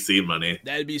giving DC money.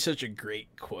 That'd be such a great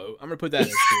quote. I'm gonna put that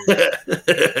in the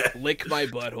shirt. Lick my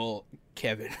butthole,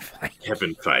 Kevin Feige.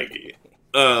 Kevin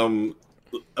Feige.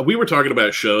 We were talking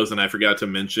about shows, and I forgot to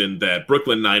mention that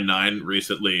Brooklyn Nine-Nine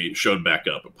recently showed back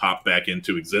up, popped back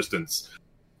into existence.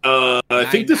 I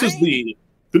think this is the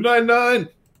Nine-Nine.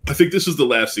 I think this is the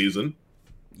last season.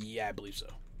 Yeah, I believe so.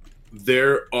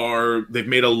 They've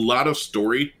made a lot of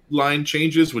storyline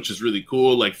changes, which is really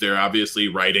cool. Like, they're obviously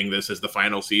writing this as the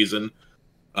final season.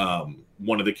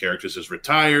 One of the characters is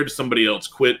retired. Somebody else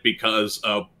quit because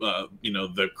of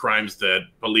the crimes that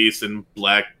police and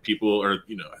black people, or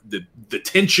the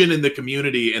tension in the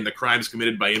community and the crimes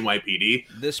committed by NYPD.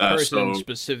 This person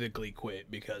specifically quit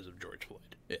because of George Floyd.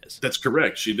 Yes, that's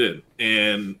correct. She did,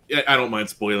 and I don't mind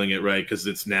spoiling it, right? Because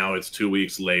it's 2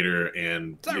 weeks later,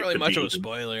 and it's not really much of a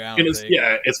spoiler. I don't think.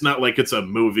 Yeah, it's not like it's a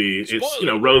movie.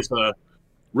 Spoiler. It's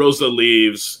Rosa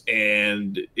leaves,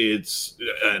 and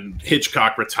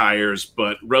Hitchcock retires,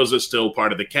 but Rosa's still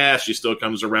part of the cast. She still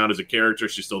comes around as a character.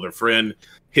 She's still their friend.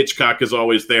 Hitchcock is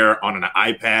always there on an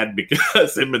iPad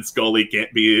because him and Scully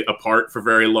can't be apart for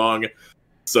very long.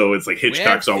 So it's like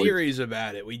Hitchcock's always... We have theories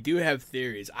about it. We do have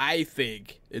theories. I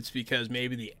think it's because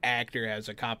maybe the actor has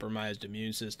a compromised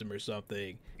immune system or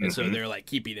something, and so they're like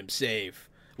keeping him safe,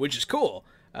 which is cool.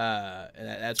 And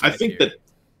that's my theory.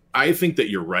 I think that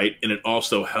you're right, and it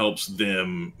also helps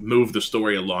them move the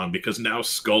story along because now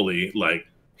Scully,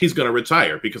 he's going to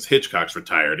retire because Hitchcock's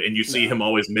retired, and you see him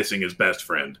always missing his best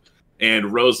friend.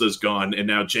 And Rosa's gone, and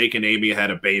now Jake and Amy had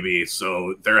a baby,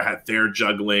 so they're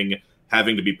juggling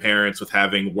having to be parents with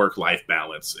having work-life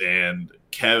balance. And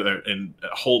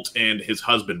Holt and his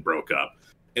husband broke up.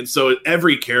 And so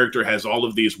every character has all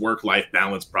of these work-life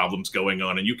balance problems going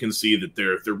on, and you can see that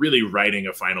they're really writing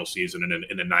a final season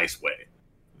in a nice way.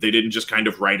 They didn't just kind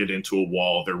of write it into a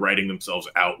wall. They're writing themselves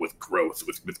out with growth,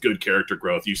 with good character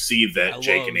growth. You see that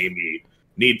Jake and Amy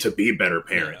need to be better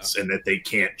parents, and that they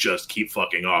can't just keep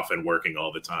fucking off and working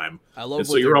all the time. I love.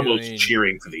 So you're almost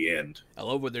cheering for the end. I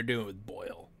love what they're doing with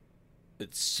Boyle.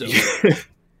 It's so.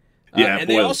 Yeah, and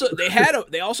they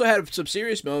also had some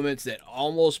serious moments that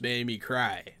almost made me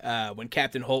cry. When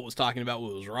Captain Holt was talking about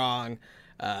what was wrong,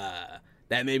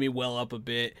 that made me well up a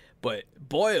bit. But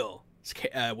Boyle.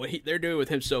 What they're doing with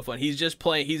him so fun. He's just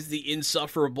playing. He's the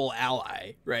insufferable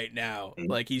ally right now.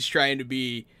 Like, he's trying to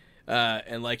be,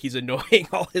 and he's annoying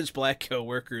all his black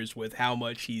coworkers with how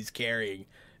much he's caring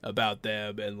about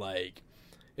them, and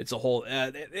it's a whole.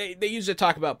 They used to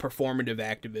talk about performative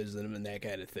activism and that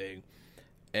kind of thing,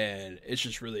 and it's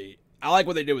just really. I like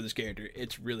what they did with this character.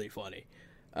 It's really funny.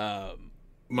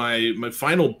 My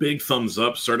final big thumbs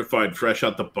up, certified fresh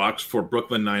out the box for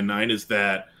Brooklyn Nine-Nine is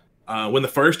that. When the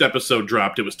first episode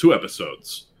dropped, it was 2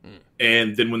 episodes.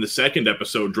 And then when the second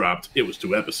episode dropped, it was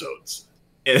 2 episodes.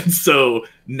 And so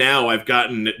now I've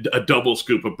gotten a double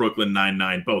scoop of Brooklyn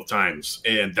Nine-Nine both times.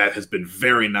 And that has been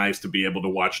very nice to be able to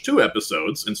watch 2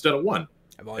 episodes instead of 1.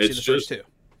 I've only seen the first 2.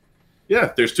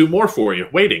 Yeah, there's 2 more for you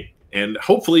waiting. And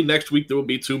hopefully next week there will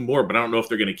be 2 more, but I don't know if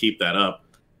they're going to keep that up.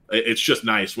 It's just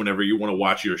nice whenever you want to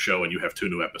watch your show and you have 2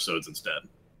 new episodes instead.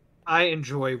 I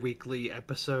enjoy weekly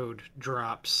episode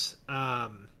drops.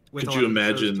 Could you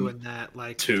imagine doing that,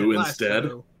 2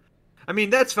 instead? I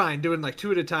mean, that's fine. Doing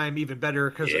 2 at a time, even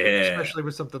better, because especially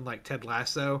with something like Ted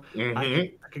Lasso,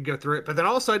 I could go through it. But then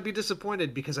also, I'd be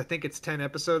disappointed because I think it's 10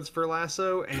 episodes for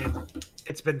Lasso, and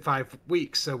it's been 5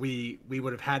 weeks, so we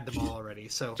would have had them all already.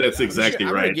 So that's exactly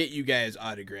right. I'm gonna get you guys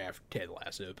autographed Ted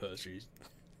Lasso posters.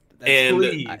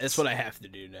 That's what I have to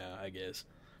do now, I guess.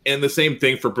 And the same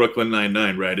thing for Brooklyn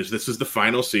Nine-Nine, right? This is the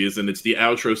final season. It's the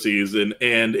outro season,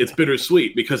 and it's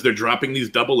bittersweet because they're dropping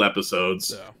these double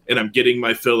episodes, and I'm getting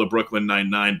my fill of Brooklyn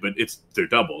Nine-Nine, but they're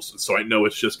doubles, so I know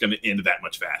it's just going to end that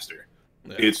much faster.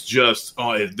 Yeah. It's just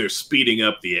they're speeding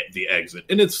up the exit,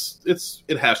 and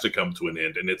it has to come to an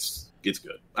end, and it's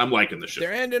good. I'm liking the show.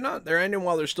 They're ending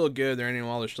while they're still good. They're ending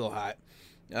while they're still hot.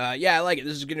 Yeah, I like it.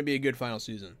 This is going to be a good final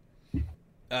season.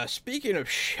 Speaking of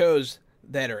shows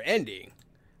that are ending.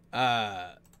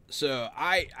 So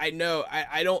I know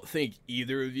I don't think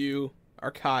either of you are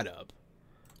caught up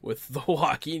with The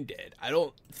Walking Dead. I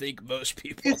don't think most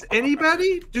people Is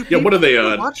anybody? What are they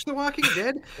on? Watch The Walking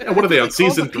Dead? Yeah, what are they on,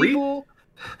 season 3?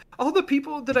 All the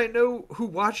people that I know who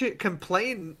watch it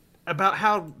complain about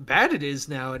how bad it is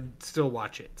now and still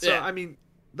watch it. So Yeah. I mean,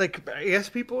 like, I guess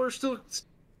people are still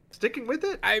sticking with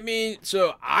it. I mean,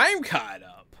 so I'm caught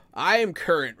up. I am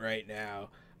current right now.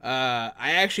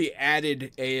 I actually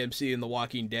added AMC and The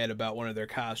Walking Dead about one of their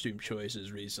costume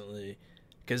choices recently,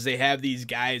 because they have these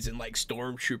guys in like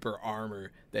stormtrooper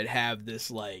armor that have this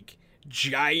like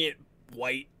giant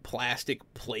white plastic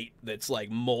plate that's like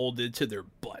molded to their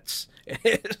butts.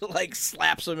 It like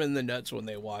slaps them in the nuts when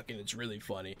they walk in. It's really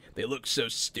funny. They look so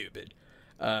stupid.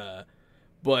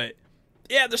 But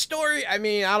yeah, the story, I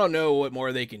mean, I don't know what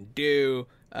more they can do.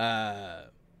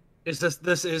 Is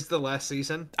this is the last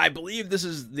season? I believe this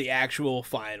is the actual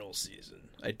final season.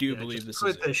 I do believe this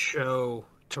is put the show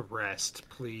to rest,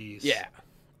 please. Yeah.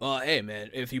 Well, hey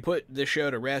man, if you put this show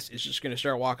to rest, it's just gonna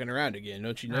start walking around again,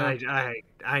 don't you know?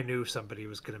 I knew somebody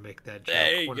was gonna make that joke.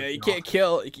 There you go. You can't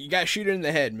kill. You got to shoot it in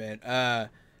the head, man.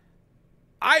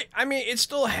 I mean, it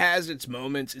still has its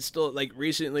moments. It's still like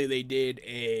recently they did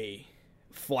a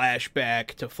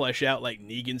flashback to flesh out like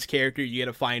Negan's character. You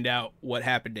got to find out what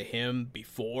happened to him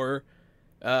before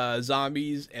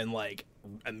zombies and like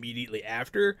immediately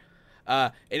after.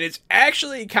 And it's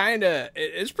actually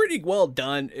it's pretty well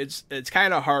done. It's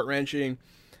kind of heart wrenching.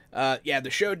 Yeah, the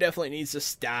show definitely needs to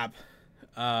stop.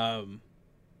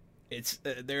 It's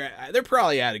they're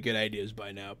probably out of good ideas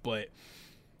by now, but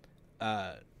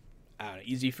I don't know,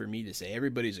 easy for me to say.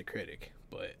 Everybody's a critic,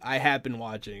 but I have been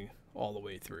watching all the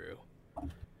way through.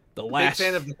 Big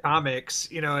fan of the comics,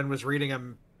 and was reading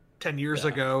them 10 years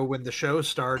ago when the show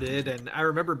started, and I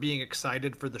remember being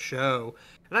excited for the show.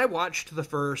 And I watched the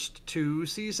first 2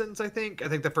 seasons, I think.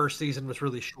 The first season was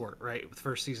really short, right? The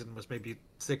first season was maybe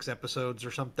 6 episodes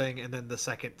or something, and then the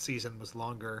second season was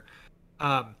longer.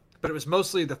 But it was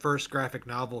mostly the first graphic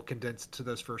novel condensed to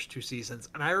those first 2 seasons.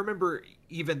 And I remember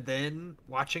even then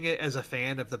watching it as a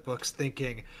fan of the books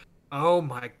thinking, oh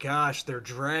my gosh, they're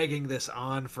dragging this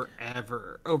on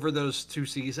forever over those 2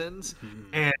 seasons.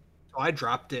 Mm-hmm. And so I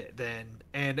dropped it then.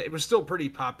 And it was still pretty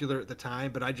popular at the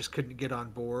time, but I just couldn't get on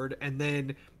board. And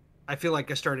then I feel like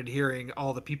I started hearing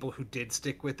all the people who did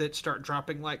stick with it start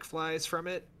dropping like flies from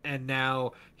it. And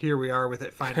now here we are with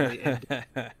it finally ending.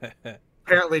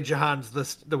 Apparently, Jahan's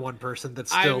the one person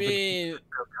that's still been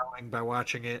going by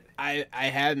watching it. I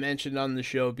have mentioned on the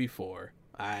show before,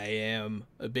 I am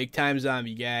a big time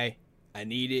zombie guy. I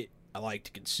need it. I like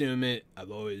to consume it.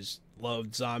 I've always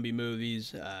loved zombie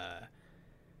movies. I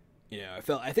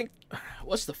feel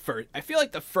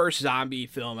like the first zombie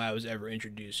film I was ever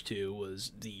introduced to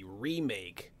was the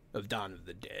remake of Dawn of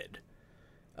the Dead.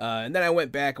 And then I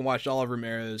went back and watched all of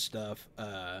Romero's stuff.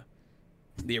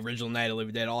 The original Night of the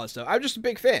Living Dead, all that stuff. I'm just a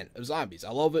big fan of zombies.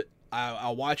 I love it.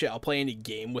 I'll watch it. I'll play any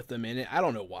game with them in it. I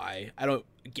don't know why. I don't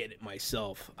get it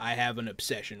myself. I have an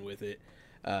obsession with it.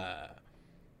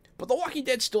 But The Walking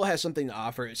Dead still has something to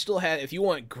offer. It still has, if you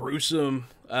want gruesome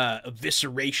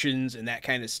eviscerations and that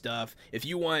kind of stuff, if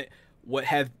you want what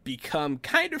have become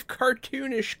kind of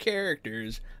cartoonish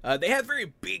characters, they have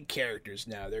very big characters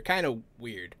now. They're kind of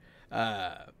weird.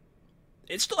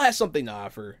 It still has something to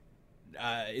offer.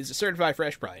 Is it certified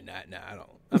fresh? Probably not. No, I don't.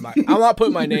 I'm not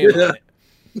putting my name on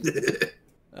it.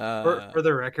 For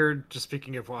the record, just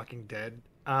speaking of Walking Dead,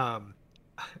 I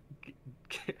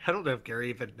don't know if Gary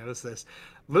even knows this.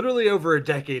 Literally over a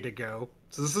decade ago,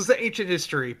 so this is the ancient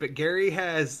history, but Gary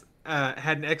has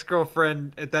had an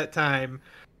ex-girlfriend at that time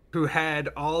who had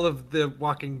all of the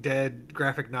Walking Dead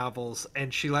graphic novels,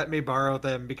 and she let me borrow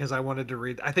them because I wanted to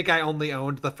read. I think I only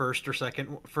owned the first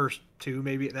 2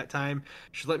 maybe at that time.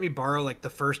 She let me borrow like the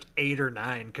first 8 or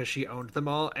 9 because she owned them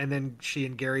all, and then she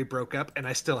and Gary broke up, and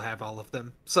I still have all of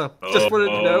them. So just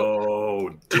wanted to know. Oh,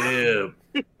 damn.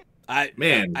 I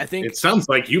think it it sounds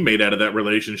like you made out of that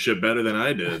relationship better than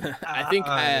I did. I think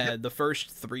the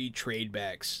first 3 trade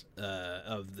backs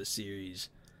of the series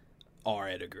are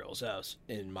at a girl's house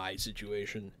in my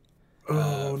situation.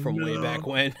 From way back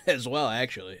when as well,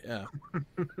 actually. Yeah.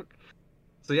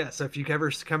 So if you ever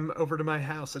come over to my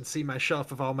house and see my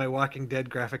shelf of all my Walking Dead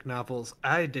graphic novels,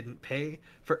 I didn't pay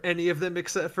for any of them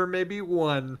except for maybe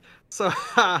 1. So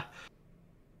that's all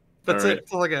right. it.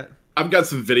 That's all I got. I've got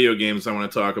some video games I want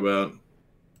to talk about.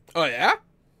 Oh, yeah?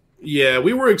 Yeah,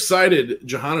 we were excited.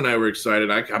 Jahan and I were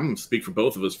excited. I'm going to speak for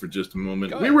both of us for just a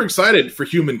moment. We were excited for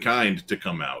Humankind to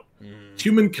come out.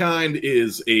 Humankind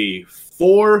is a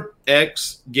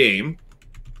 4X game,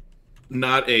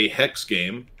 not a hex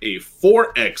game, a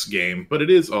 4X game, but it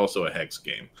is also a hex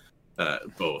game.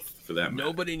 Both, for that matter.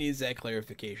 Nobody needs that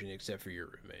clarification except for your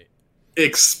roommate.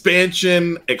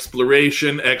 Expansion,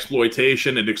 exploration,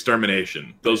 exploitation, and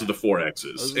extermination. Those are the 4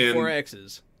 X's. Those are the 4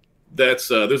 X's. That's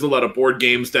there's a lot of board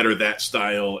games that are that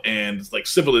style, and like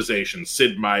Civilization,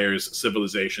 Sid Meier's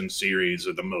Civilization series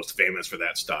are the most famous for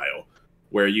that style,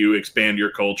 where you expand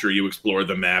your culture, you explore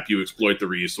the map, you exploit the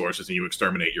resources, and you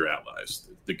exterminate your allies.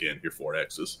 Again, your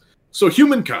 4Xs. So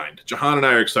Humankind, Jahan and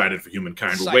I are excited for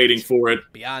Humankind. We're waiting for it.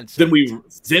 Beyond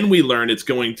then we learn it's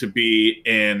going to be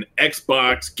an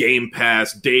Xbox Game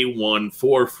Pass day one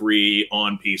for free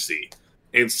on PC.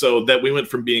 And so that we went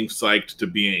from being psyched to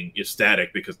being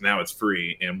ecstatic because now it's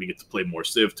free and we get to play more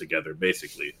Civ together,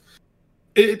 basically.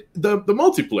 The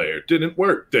multiplayer didn't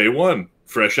work day one.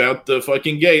 Fresh out the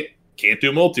fucking gate. Can't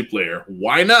do multiplayer.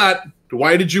 Why not?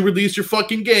 Why did you release your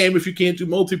fucking game if you can't do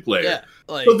multiplayer? Yeah,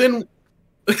 so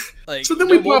then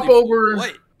we pop over.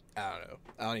 Wait, I don't know.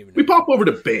 I don't even know. We pop over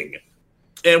to Bing,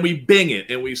 and we Bing it,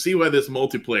 and we see why this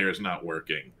multiplayer is not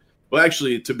working. Well,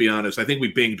 actually, to be honest, I think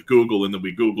we binged Google, and then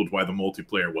we Googled why the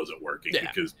multiplayer wasn't working,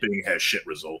 because Bing has shit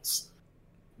results.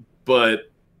 But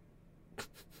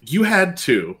you had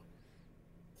to.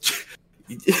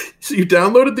 So you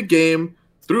downloaded the game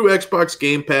through Xbox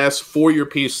Game Pass for your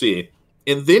PC,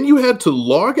 and then you had to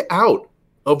log out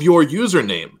of your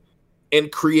username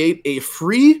and create a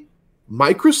free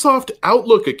Microsoft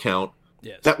Outlook account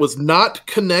that was not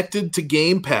connected to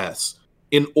Game Pass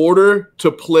in order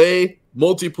to play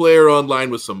multiplayer online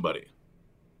with somebody.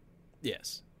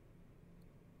 Yes.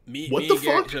 What the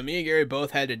fuck? So me and Gary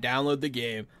both had to download the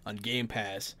game on Game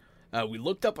Pass. We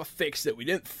looked up a fix that we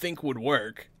didn't think would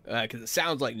work because it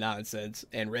sounds like nonsense,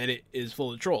 and Reddit is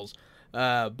full of trolls.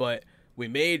 But we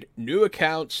made new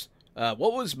accounts.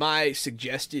 What was my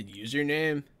suggested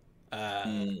username?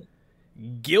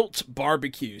 Guilt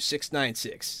Barbecue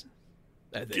 696.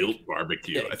 Guilt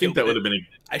Barbecue. I think that would have been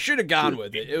I should have gone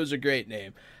with it. It was a great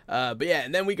name. But yeah,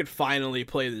 and then we could finally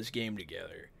play this game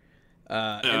together.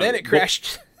 And then it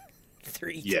crashed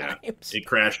three times. It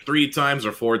crashed 3 times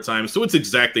or 4 times, so it's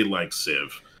exactly like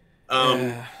Civ.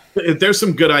 There's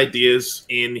some good ideas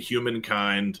in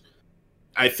Humankind.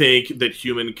 I think that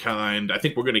Humankind, I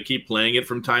think we're going to keep playing it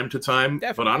from time to time.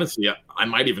 Definitely. But honestly, I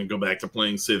might even go back to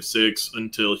playing Civ 6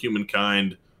 until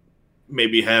Humankind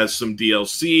maybe has some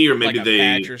DLC, or maybe like a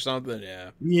patch or something.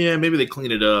 Yeah, maybe they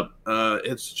clean it up.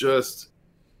 It's just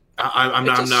I'm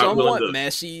not somewhat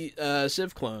messy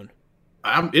Civ clone.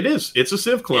 It is. It's a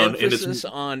Civ clone. Emphasis and it's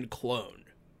on clone.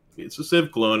 It's a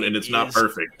Civ clone, and it's not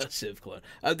perfect. A Civ clone.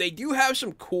 They do have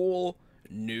some cool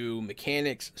new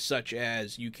mechanics, such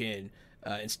as you can.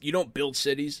 You don't build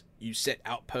cities. You set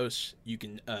outposts. You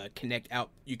can connect out.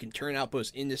 You can turn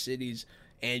outposts into cities,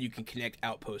 and you can connect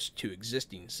outposts to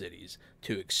existing cities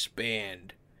to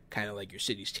expand, kind of like your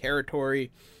city's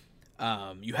territory.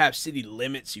 You have city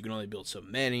limits. You can only build so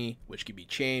many, which can be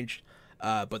changed.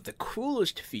 But the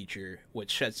coolest feature,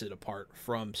 which sets it apart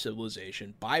from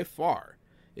Civilization by far,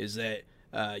 is that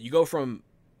you go from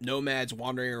nomads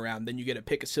wandering around, then you get to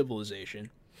pick a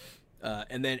civilization.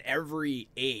 And then every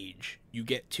age, you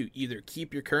get to either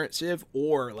keep your current civ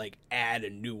or like add a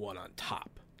new one on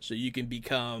top. So you can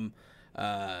become.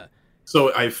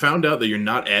 So I found out that you're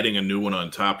not adding a new one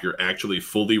on top. You're actually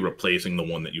fully replacing the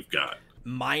one that you've got,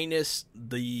 minus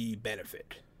the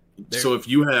benefit. So if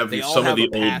you have some of the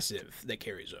old passive that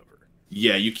carries over.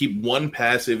 Yeah, you keep one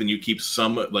passive and you keep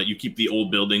you keep the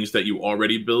old buildings that you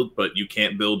already built, but you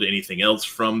can't build anything else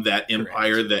from that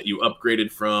empire that you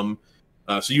upgraded from.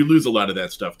 So you lose a lot of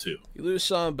that stuff too. You lose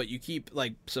some, but you keep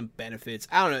like some benefits.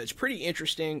 I don't know. It's pretty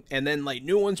interesting. And then like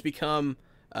new ones become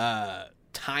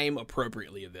time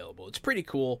appropriately available. It's pretty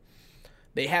cool.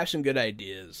 They have some good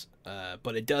ideas,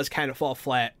 but it does kind of fall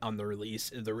flat on the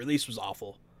release. The release was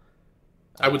awful.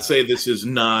 I would say this is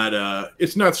not.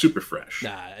 It's not super fresh.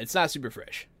 Nah, it's not super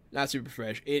fresh. Not super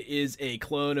fresh. It is a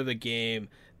clone of a game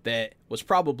that was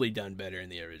probably done better in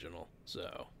the original.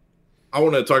 So I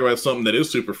want to talk about something that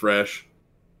is super fresh.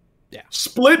 Yeah.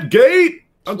 Splitgate!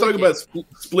 I'm talking about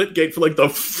Splitgate for like the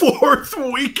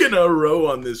 4th week in a row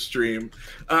on this stream.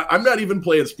 I'm not even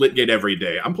playing Splitgate every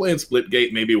day. I'm playing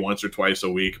Splitgate maybe once or twice a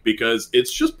week because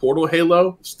it's just Portal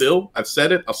Halo still. I've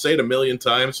said it. I'll say it a million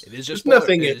times. It is just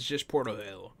It's just Portal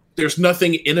Halo. There's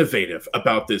nothing innovative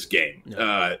about this game.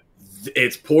 No.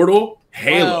 It's Portal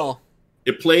Halo. Well,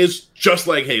 it plays just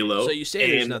like Halo. So you say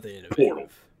there's nothing innovative. Portal.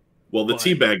 Well, the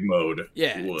teabag mode.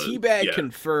 Yeah, teabag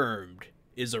confirmed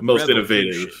is a most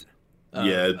innovative.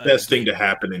 Best thing to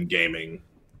happen in gaming.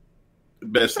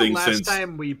 Best thing since last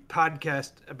time we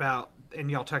podcast about and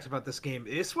y'all talked about this game.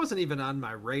 This wasn't even on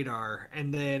my radar,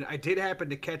 and then I did happen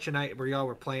to catch a night where y'all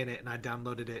were playing it, and I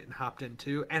downloaded it and hopped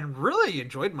into, and really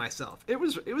enjoyed myself. It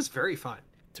was very fun.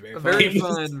 It's very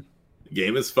fun.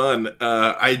 Game is fun.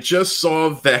 I just saw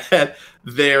that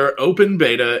their open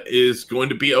beta is going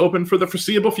to be open for the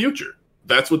foreseeable future.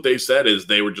 That's what they said. Is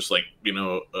they were just like,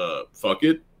 fuck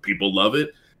it, people love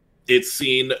it. It's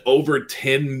seen over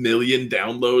 10 million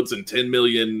downloads and 10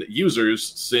 million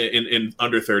users in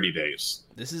under 30 days.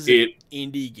 This is an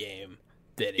indie game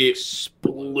that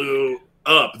blew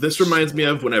up. This reminds me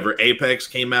of whenever Apex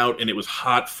came out, and it was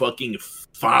hot fucking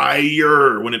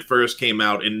fire when it first came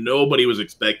out, and nobody was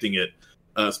expecting it.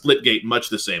 Splitgate, much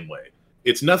the same way.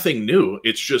 It's nothing new.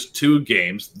 It's just two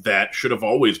games that should have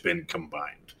always been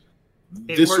combined.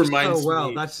 This reminds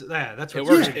me. That's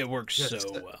what it works so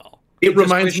well. It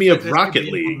reminds me of Rocket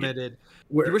League. I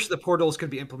wish the portals could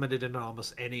be implemented into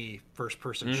almost any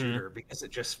first-person shooter because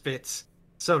it just fits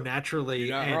so naturally.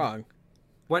 You're not wrong.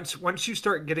 Once you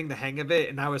start getting the hang of it,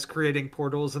 and I was creating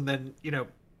portals and then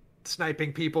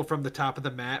sniping people from the top of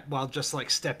the map while just like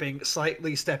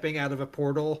slightly stepping out of a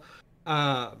portal.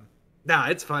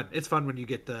 It's fun. It's fun when you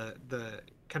get the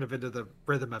kind of into the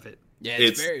rhythm of it. Yeah,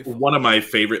 it's very fun. One of my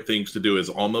favorite things to do is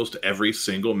almost every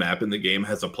single map in the game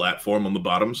has a platform on the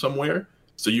bottom somewhere.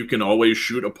 So you can always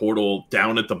shoot a portal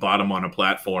down at the bottom on a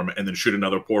platform and then shoot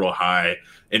another portal high.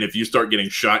 And if you start getting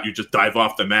shot, you just dive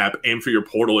off the map, aim for your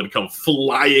portal, and come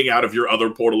flying out of your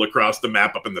other portal across the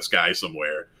map up in the sky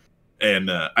somewhere. And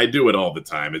I do it all the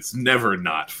time. It's never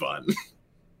not fun.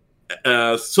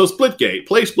 So Splitgate.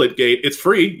 Play Splitgate. It's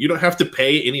free. You don't have to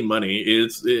pay any money.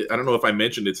 I don't know if I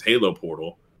mentioned it's Halo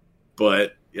Portal,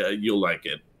 but you'll like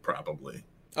it, probably.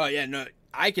 Oh, yeah, no.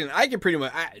 I can pretty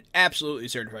much absolutely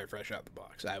certified fresh out the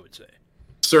box, I would say.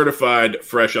 Certified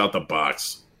fresh out the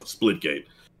box, Splitgate.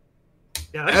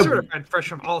 Yeah, that's certified fresh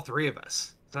from all three of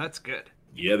us. So that's good.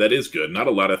 Yeah, that is good. Not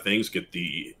a lot of things get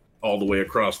the all the way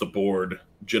across the board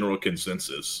general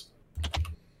consensus.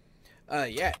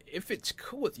 Yeah, if it's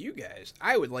cool with you guys,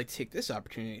 I would like to take this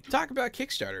opportunity to talk about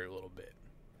Kickstarter a little bit.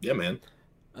 Yeah, man.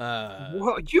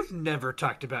 Well, you've never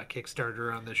talked about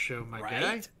Kickstarter on this show, my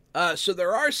guy. So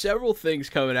there are several things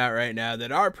coming out right now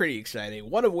that are pretty exciting.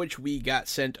 One of which we got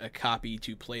sent a copy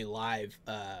to play live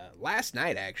last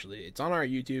night, actually. It's on our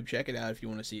YouTube. Check it out if you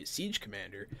want to see it. Siege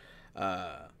Commander.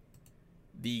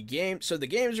 The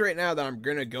games right now that I'm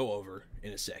going to go over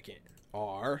in a second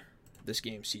are this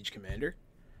game, Siege Commander.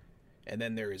 And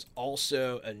then there is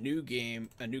also a new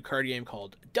card game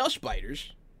called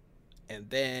Dustbiters. And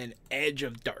then Edge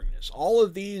of Darkness. All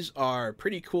of these are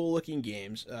pretty cool looking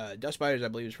games. Dustbiters, I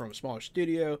believe, is from a smaller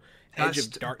studio. Edge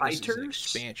of Darkness is an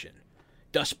expansion.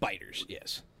 Dustbiters,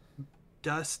 yes.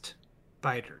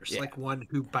 Dustbiters, like one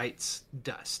who bites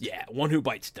dust. Yeah, one who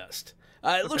bites dust.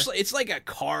 It looks like it's like a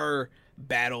car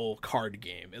battle card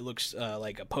game. It looks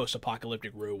like a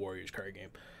post-apocalyptic Road Warriors card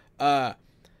game.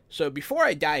 So before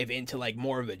I dive into like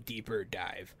more of a deeper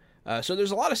dive. So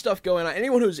there's a lot of stuff going on.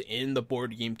 Anyone who's in the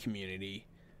board game community,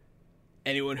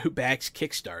 anyone who backs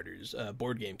Kickstarters,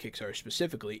 board game Kickstarter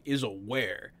specifically, is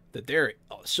aware that there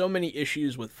are so many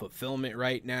issues with fulfillment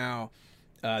right now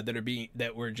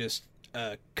that were just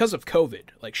because of COVID.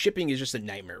 Like shipping is just a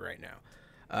nightmare right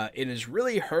now. It is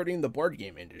really hurting the board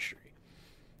game industry.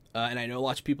 And I know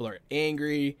lots of people are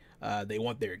angry. They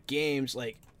want their games.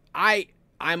 Like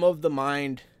I'm of the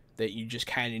mind that you just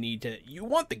kind of need to. You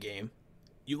want the game.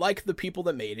 You like the people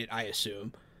that made it, I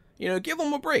assume. Give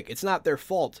them a break. It's not their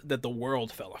fault that the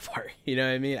world fell apart. You know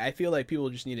what I mean? I feel like people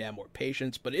just need to have more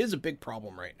patience, but it is a big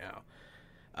problem right now.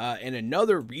 And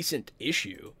another recent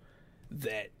issue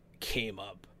that came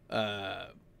up,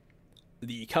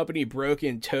 the company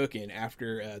Broken Token,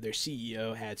 after their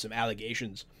CEO had some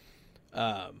allegations.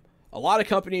 A lot of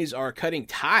companies are cutting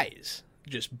ties.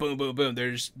 Just boom, boom, boom.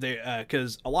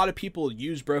 Because a lot of people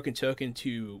use Broken Token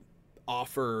to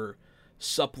offer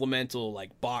supplemental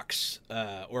like box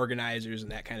organizers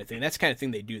and that kind of thing. That's the kind of thing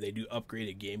they do. They do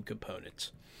upgraded game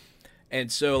components.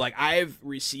 And so like I've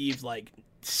received like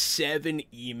 7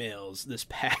 emails this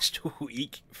past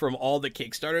week from all the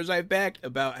Kickstarters I've backed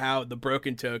about how the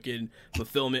Broken Token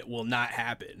fulfillment will not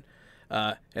happen.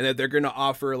 And that they're going to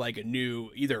offer like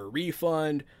either a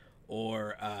refund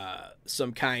or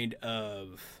some kind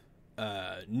of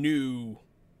new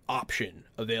option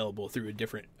available through a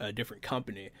different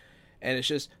company. And it's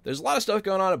just, there's a lot of stuff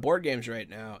going on at board games right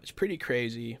now. It's pretty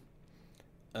crazy.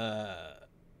 But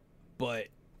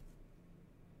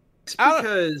it's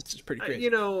because, it's pretty crazy.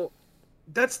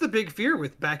 That's the big fear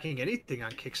with backing anything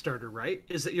on Kickstarter, right?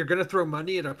 Is that you're going to throw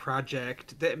money at a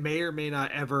project that may or may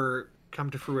not ever come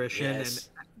to fruition. Yes.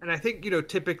 And I think,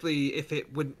 typically if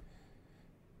it wouldn't,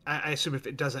 I assume if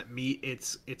it doesn't meet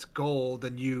its goal,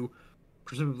 then you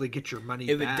presumably get your money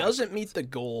back. If it doesn't meet the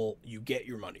goal, you get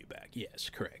your money back. Yes,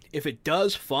 correct. If it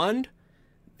does fund,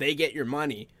 they get your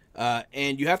money.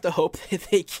 And you have to hope that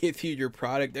they give you your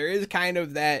product. There is kind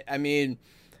of that, I mean,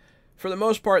 for the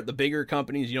most part, the bigger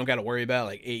companies you don't got to worry about,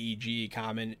 like AEG,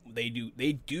 Common, they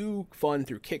do fund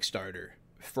through Kickstarter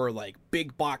for like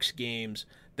big box games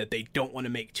that they don't want to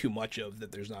make too much of,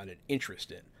 that there's not an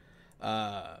interest in.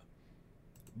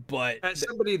 But as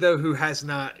somebody though who has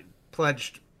not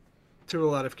pledged to a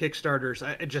lot of Kickstarters,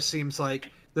 it just seems like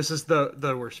this is the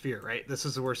worst fear, right? This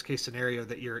is the worst case scenario,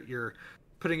 that you're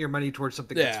putting your money towards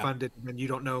something that's funded, and you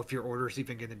don't know if your order is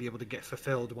even going to be able to get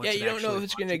fulfilled. Once you don't know if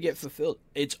it's going to get fulfilled.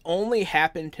 It's only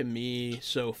happened to me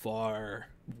so far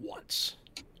once.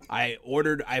 I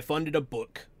funded a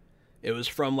book. It was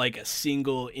from like a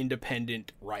single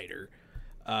independent writer.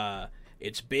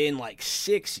 It's been like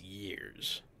 6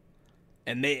 years.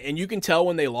 And you can tell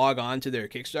when they log on to their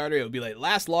Kickstarter, it'll be like,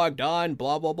 last logged on,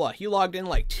 blah, blah, blah. He logged in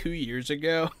like 2 years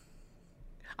ago.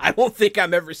 I don't think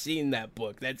I've ever seen that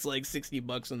book. That's like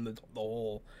 $60 in the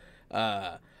whole.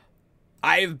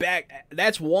 I've backed.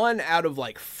 That's one out of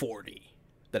like 40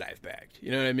 that I've backed.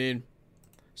 You know what I mean?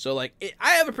 So like,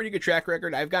 I have a pretty good track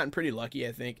record. I've gotten pretty lucky.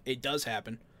 I think it does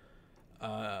happen.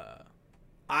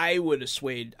 I would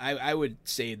assuade. I would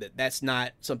say that that's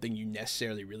not something you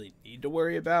necessarily really need to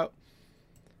worry about.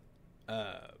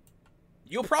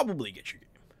 You'll probably get your game,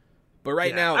 but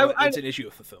right now it's an issue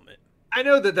of fulfillment. I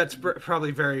know that that's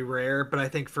probably very rare, but I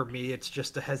think for me, it's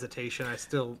just a hesitation I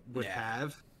still would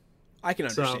have. I can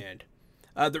understand.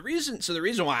 The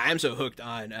reason why I'm so hooked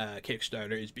on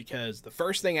Kickstarter is because the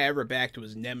first thing I ever backed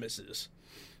was Nemesis.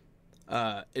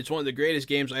 It's one of the greatest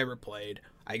games I ever played.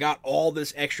 I got all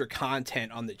this extra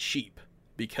content on the cheap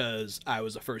because I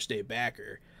was a first day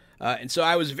backer. And so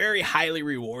I was very highly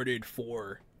rewarded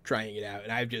for trying it out,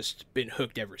 and I've just been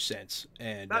hooked ever since.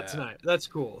 And that's nice. That's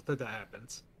cool that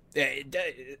happens. Yeah,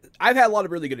 I've had a lot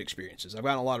of really good experiences. I've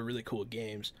gotten a lot of really cool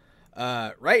games.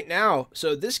 Right now,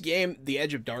 so this game, The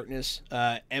Edge of Darkness,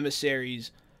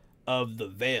 Emissaries of the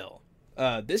Veil,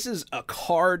 this is a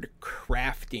card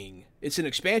crafting. It's an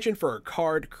expansion for a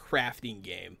card crafting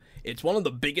game. It's one of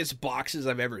the biggest boxes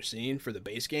I've ever seen for the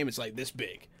base game. It's like this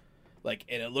big. Like,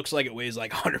 and it looks like it weighs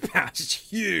like 100 pounds. It's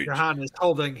huge. Johan is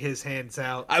holding his hands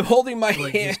out. I'm holding my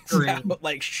hands out,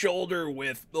 like shoulder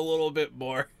width, a little bit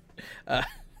more.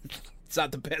 It's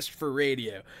not the best for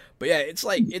radio, but yeah, it's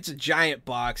a giant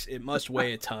box. It must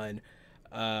weigh a ton,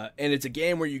 and it's a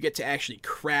game where you get to actually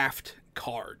craft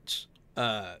cards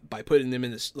by putting them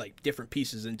in this like different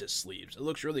pieces into sleeves. It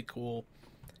looks really cool.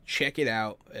 Check it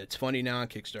out. It's funny now on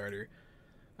Kickstarter.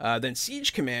 Then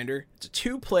Siege Commander. It's a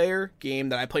 2-player game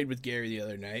that I played with Gary the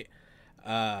other night.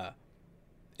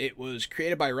 It was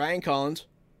created by Ryan Collins,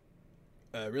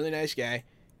 a really nice guy.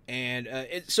 And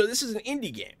so this is an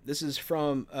indie game. This is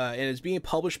from, and it's being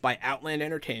published by Outland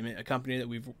Entertainment, a company that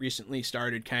we've recently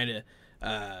started kind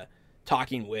of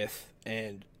talking with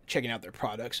and checking out their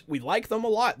products. We like them a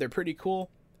lot. They're pretty cool.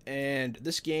 And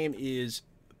this game is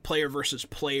player versus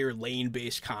player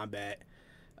lane-based combat.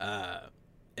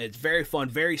 It's very fun,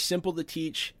 very simple to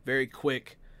teach, very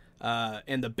quick.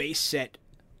 And the base set,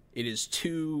 it is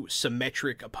 2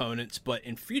 symmetric opponents, but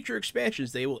in future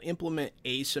expansions, they will implement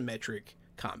asymmetric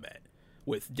combat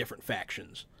with different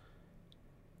factions.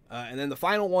 And then the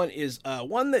final one is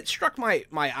one that struck my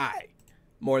eye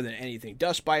more than anything.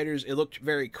 Dustbiters. It looked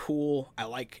very cool. I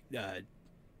like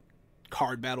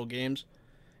card battle games.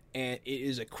 And it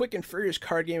is a quick and furious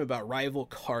card game about rival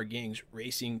card gangs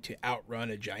racing to outrun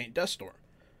a giant dust storm.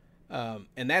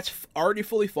 And that's already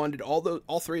fully funded. All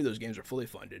 3 of those games are fully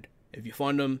funded. If you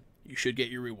fund them, you should get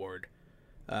your reward.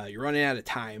 You're running out of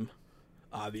time,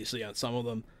 obviously, on some of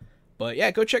them. But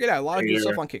yeah, go check it out. A lot of good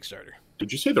stuff on Kickstarter.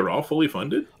 Did you say they're all fully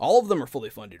funded? All of them are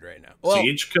fully funded right now. Well,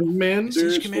 Siege Commander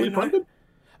is fully funded?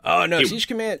 Oh, no. Siege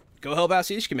Command. Go help out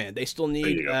Siege Command. They still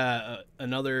need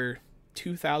another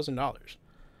 $2,000.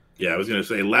 Yeah, I was going to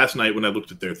say, last night when I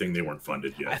looked at their thing, they weren't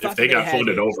funded yet. If they got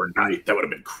funded overnight, that would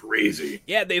have been crazy.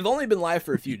 Yeah, they've only been live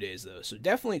for a few days, though, so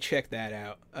definitely check that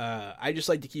out. I just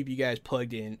like to keep you guys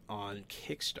plugged in on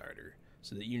Kickstarter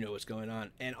so that you know what's going on.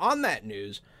 And on that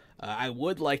news, I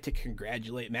would like to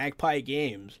congratulate Magpie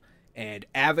Games and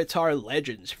Avatar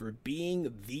Legends for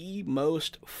being the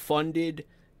most funded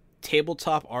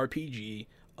tabletop RPG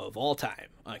of all time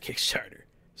on Kickstarter.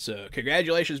 So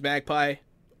congratulations, Magpie.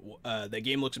 The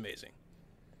game looks amazing.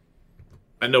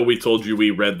 I know we told you we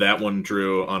read that one,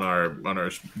 Drew, on our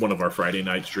one of our Friday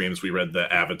night streams. We read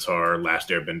the Avatar Last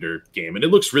Airbender game, and it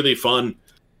looks really fun.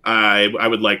 I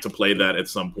would like to play that at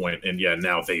some point. And yeah,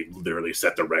 now they literally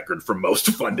set the record for most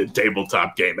funded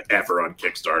tabletop game ever on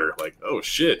Kickstarter. Like, oh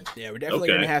shit. Yeah, we're definitely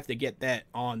gonna have to get that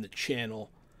on the channel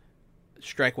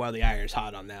strike while the iron's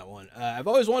hot on that one. I've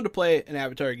always wanted to play an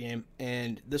Avatar game,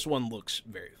 and this one looks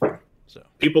very fun. So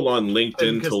people on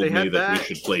LinkedIn told me that we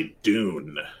should play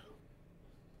Dune.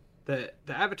 The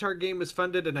Avatar game was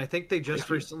funded, and I think they just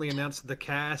recently announced the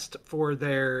cast for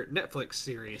their Netflix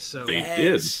series. So they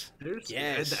did.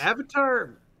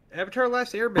 The Avatar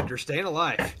Last Airbender staying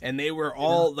alive, and they were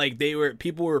all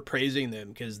people were praising them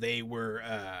because they were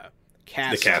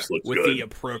cast with good. The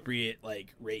appropriate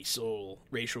racial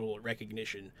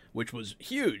recognition, which was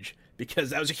huge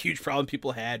because that was a huge problem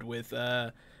people had with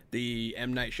the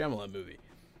M. Night Shyamalan movie.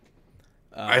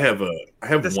 I have the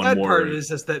one sad more. part is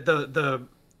that the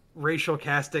racial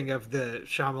casting of the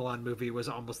Shyamalan movie was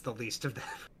almost the least of them.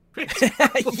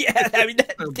 Yeah, I mean,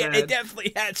 it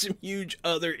definitely had some huge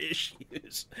other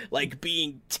issues, like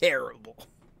being terrible.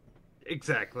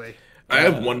 Exactly. I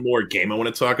have one more game I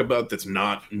want to talk about that's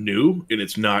not new, and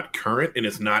it's not current, and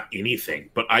it's not anything,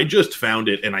 but I just found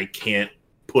it, and I can't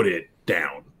put it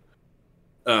down.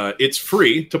 It's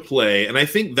free to play, and I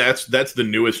think that's the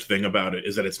newest thing about it,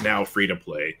 is that it's now free to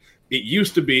play. It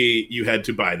used to be you had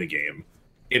to buy the game.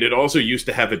 And it also used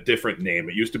to have a different name.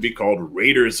 It used to be called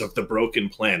Raiders of the Broken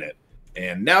Planet.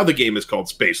 And now the game is called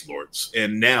Space Lords.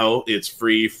 And now it's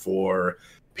free for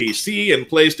PC and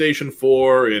PlayStation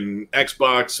 4 and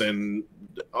Xbox and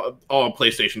all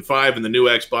PlayStation 5 and the new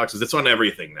Xboxes. It's on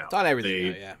everything now. It's on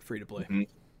everything now, yeah. Free to play. Mm-hmm.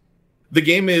 The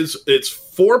game it's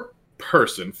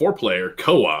four-player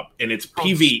co-op, and it's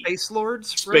PvE. Space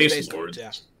Lords? Space Lords.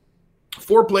 Yeah.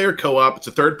 4-player co-op. It's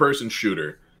a third-person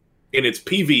shooter. And it's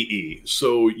PvE,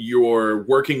 so you're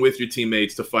working with your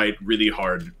teammates to fight really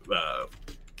hard,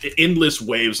 endless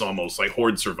waves almost, like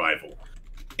horde survival.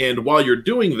 And while you're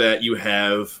doing that, you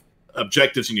have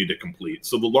objectives you need to complete.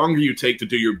 So the longer you take to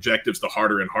do your objectives, the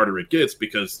harder and harder it gets,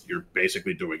 because you're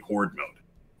basically doing horde mode.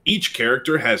 Each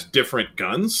character has different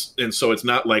guns, and so it's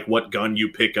not like what gun you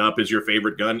pick up is your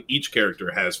favorite gun. Each character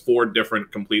has 4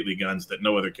 different completely guns that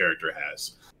no other character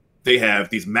has. They have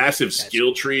these massive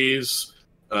skill trees.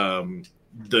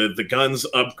 The guns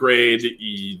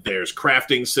upgrade. There's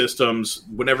crafting systems.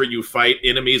 Whenever you fight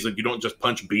enemies, you don't just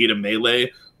punch B to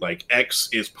melee. Like X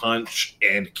is punch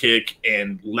and kick,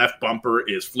 and left bumper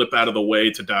is flip out of the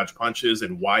way to dodge punches,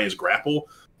 and Y is grapple.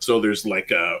 So there's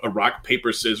a rock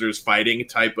paper scissors fighting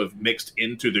type of mixed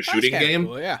into the shooting game.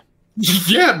 Cool, yeah.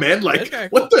 Yeah, man,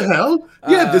 what the hell?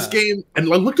 Yeah, this game,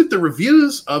 and I looked at the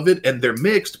reviews of it, and they're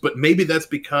mixed, but maybe that's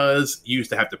because you used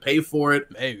to have to pay for it.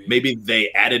 Maybe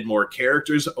they added more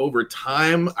characters over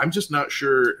time. I'm just not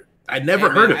sure. I never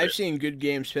heard of it. I've seen good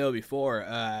games fail before,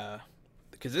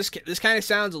 because this kind of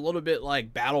sounds a little bit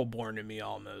like Battleborn to me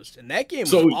almost, and that game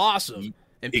was awesome,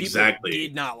 and people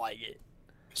did not like it.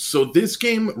 So this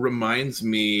game reminds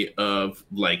me of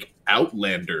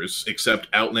Outlanders, except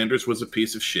Outlanders was a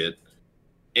piece of shit.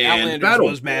 And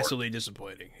Outlanders was massively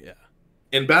disappointing, yeah.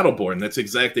 And Battleborn, that's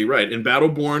exactly right. And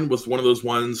Battleborn was one of those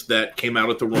ones that came out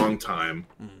at the wrong time,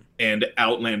 and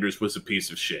Outlanders was a piece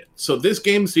of shit. So this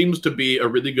game seems to be a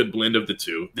really good blend of the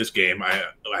two. This game, I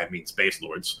mean Space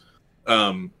Lords.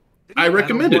 I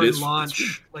recommend it. It's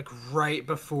launch right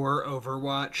before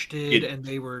Overwatch did, and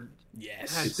they were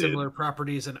had similar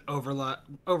properties, and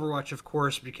Overwatch, of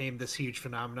course, became this huge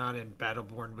phenomenon, and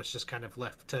Battleborn was just kind of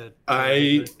left to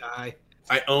die.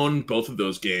 I own both of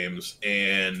those games,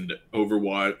 and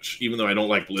Overwatch, even though I don't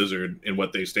like Blizzard and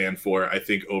what they stand for, I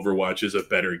think Overwatch is a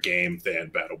better game than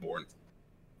Battleborn.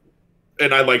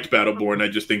 And I liked Battleborn. I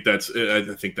just think that's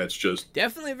just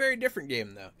definitely a very different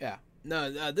game, though. Yeah.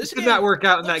 No, this did not work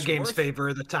out in that game's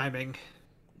favor. The timing.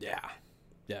 Yeah.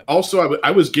 Yeah. Also,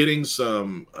 I was getting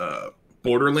some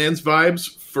Borderlands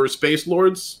vibes for Space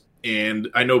Lords. And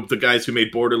I know the guys who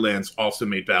made Borderlands also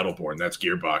made Battleborn. That's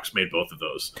Gearbox, made both of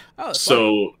those. Oh,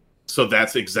 so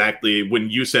that's exactly,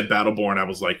 when you said Battleborn, I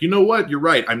was like, you know what? You're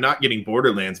right. I'm not getting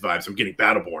Borderlands vibes. I'm getting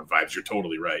Battleborn vibes. You're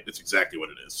totally right. That's exactly what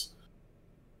it is.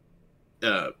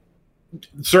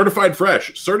 Certified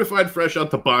fresh out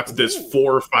the box. This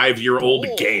 4 or 5 year old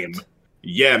game.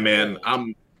 Yeah, man.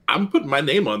 I'm putting my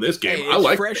name on this game. Hey, I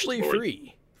like freshly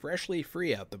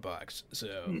free out the box.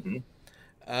 So.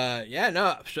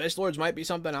 Space Lords might be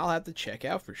something I'll have to check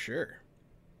out for sure.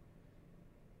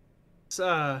 It's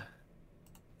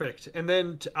perfect. And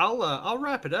then I'll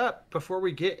wrap it up before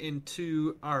we get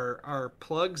into our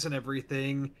plugs and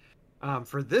everything.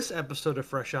 For this episode of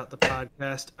Fresh Out the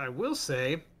Podcast, I will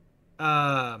say,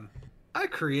 I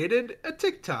created a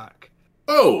TikTok.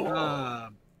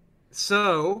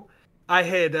 So I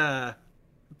had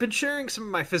been sharing some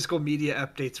of my physical media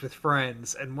updates with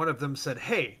friends, and one of them said,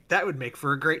 "Hey, that would make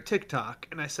for a great TikTok."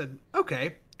 And I said,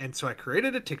 "Okay." And so I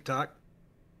created a TikTok,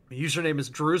 My username is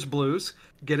Drew's Blues.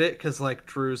 Get it? Because like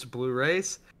Drew's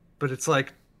Blu-rays, but it's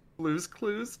like Blues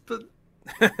Clues, but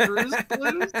Drew's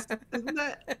Blues. Isn't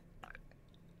that?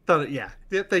 Yeah.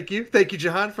 Thank you,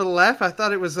 Jahan, for the laugh. I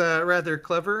thought it was rather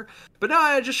clever. But no,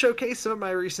 I just showcase some of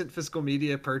my recent physical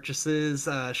media purchases,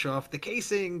 show off the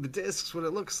casing, the discs, what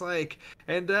it looks like,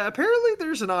 and apparently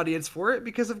there's an audience for it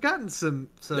because I've gotten some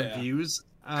views.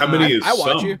 How many is I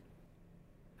watch some? you.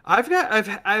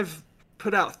 I've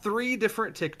put out 3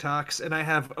 different TikToks, and I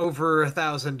have over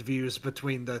 1,000 views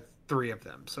between the 3 of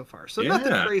them so far. So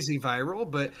nothing crazy viral,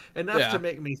 but enough to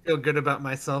make me feel good about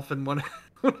myself and want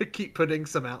to keep putting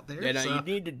some out there. Yeah, you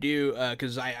need to do,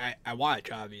 because I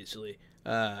watch, obviously.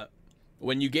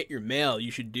 When you get your mail,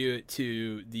 you should do it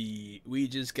to the "We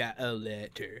just got a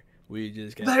letter." We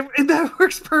just got and that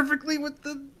works perfectly with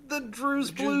the Drew's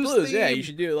Blues theme. Yeah, you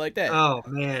should do it like that. Oh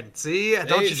man, see,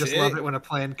 don't you just love it when a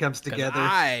plan comes together?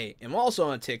 I am also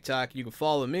on TikTok. You can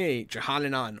follow me,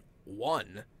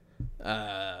 Johannanon1.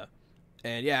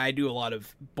 And yeah, I do a lot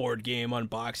of board game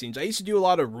unboxings. I used to do a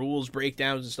lot of rules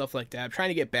breakdowns and stuff like that. I'm trying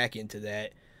to get back into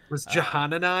that. Was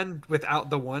Johannanon without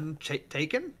the one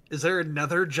taken? Is there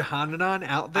another Johannanon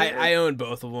out there? I own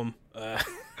both of them.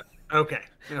 Okay.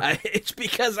 It's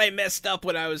because I messed up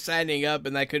when I was signing up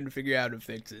and I couldn't figure out how to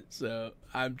fix it. So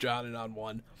I'm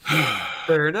Johannanon1.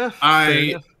 Fair enough.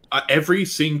 Every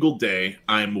single day,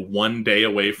 I'm 1 day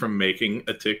away from making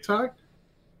a TikTok,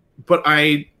 but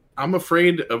I'm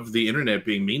afraid of the internet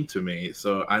being mean to me,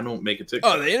 so I don't make a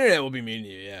TikTok. Oh, the internet will be mean to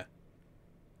you, yeah.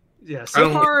 Yeah,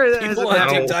 so far people on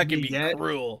TikTok can be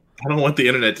cruel. I don't want the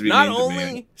internet to be mean to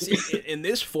me. See, in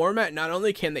this format, not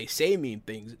only can they say mean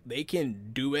things, they can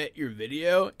duet your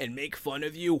video and make fun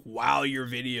of you while your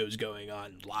video is going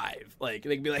on live. Like,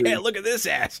 they can be like, hey, look at this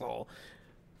asshole,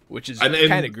 which is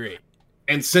kind of great.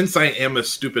 And since I am a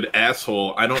stupid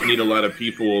asshole, I don't need a lot of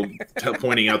people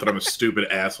pointing out that I'm a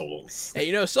stupid asshole.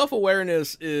 Hey,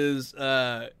 self-awareness is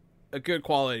a good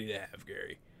quality to have,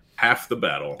 Gary. Half the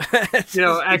battle.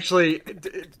 Actually,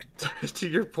 to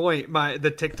your point, the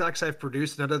TikToks I've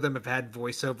produced, none of them have had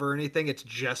voiceover or anything. It's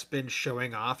just been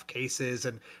showing off cases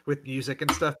and with music and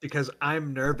stuff because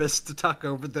I'm nervous to talk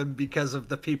over them because of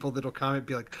the people that'll comment,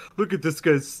 be like, "Look at this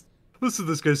guy's." Listen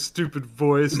to this guy's stupid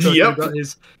voice talking about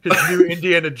his new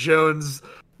Indiana Jones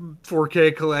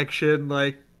 4K collection.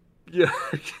 Like, yeah,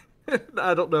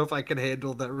 I don't know if I can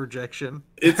handle that rejection.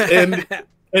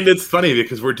 And it's funny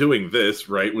because we're doing this,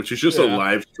 right, which is just a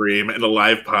live stream and a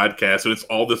live podcast, and it's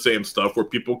all the same stuff where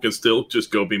people can still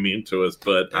just go be mean to us,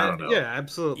 but I don't know. Yeah,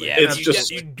 absolutely. Yeah,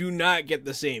 you do not get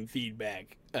the same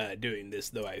feedback doing this,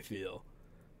 though, I feel.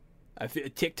 I feel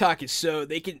TikTok is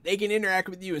they can interact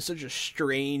with you in such a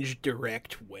strange,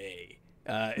 direct way.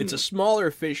 It's a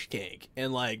smaller fish tank,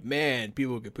 and like, man,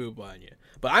 people could poop on you.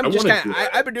 But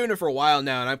I've been doing it for a while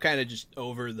now, and I'm kind of just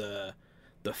over the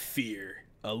fear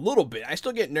a little bit. I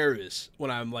still get nervous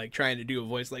when I'm like trying to do a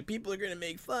voice, like people are gonna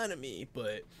make fun of me,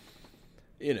 but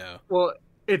Well,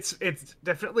 it's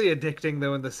definitely addicting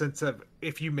though, in the sense of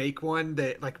if you make one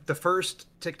that, like the first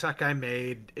TikTok I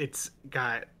made, it's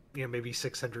got maybe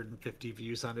 650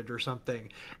 views on it or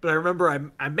something. But I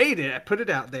remember I made it, I put it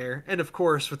out there, and of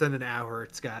course within an hour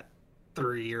it's got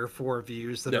 3 or 4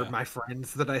 views that are my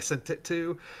friends that I sent it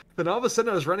to. Then all of a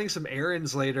sudden I was running some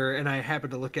errands later and I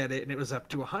happened to look at it and it was up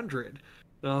to 100.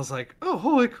 And I was like, oh,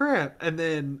 holy crap. And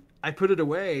then I put it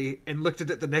away and looked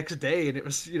at it the next day and it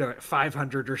was, at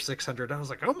 500 or 600. I was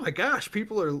like, oh my gosh,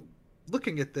 people are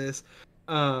looking at this.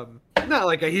 Not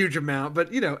like a huge amount,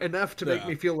 but, enough to make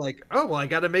me feel like, oh, well, I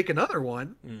got to make another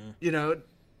one. Mm.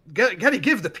 Got to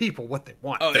give the people what they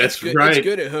want. Oh, that's good. Right. It's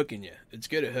good at hooking you.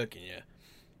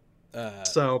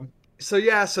 So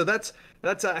that's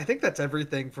I think that's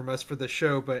everything from us for the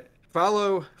show, but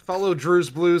follow Drew's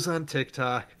Blues on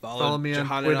TikTok. Follow me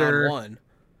on Twitter. And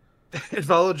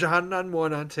follow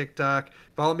Johannanon1 on TikTok.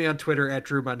 Follow me on Twitter at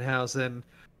Drew Munhausen.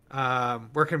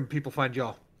 Where can people find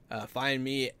y'all? Find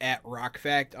me at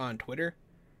RockFact on Twitter.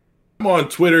 I'm on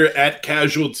Twitter at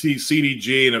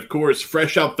CasualtyCDG, and of course,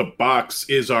 Fresh Out the Box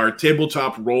is our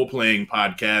tabletop role-playing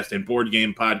podcast and board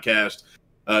game podcast.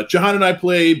 Jahan and I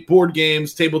play board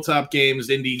games, tabletop games,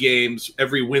 indie games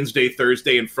every Wednesday,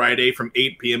 Thursday, and Friday from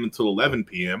 8 p.m. until 11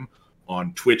 p.m.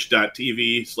 on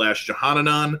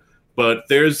twitch.tv/Johannanon. But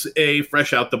there's a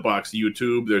Fresh Out the Box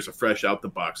YouTube. There's a Fresh Out the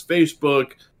Box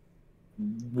Facebook.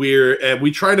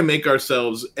 We try to make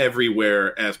ourselves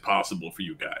everywhere as possible for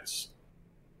you guys.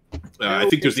 I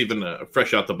think there's even a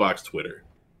Fresh Out the Box Twitter.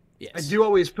 Yes. I do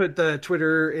always put the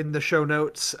Twitter in the show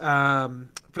notes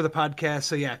for the podcast.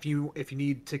 So yeah, if you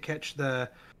need to catch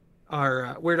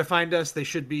are where to find us, they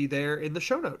should be there in the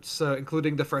show notes,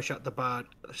 including the Fresh Out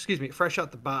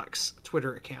the Box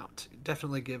Twitter account.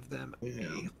 Definitely give them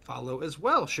a follow as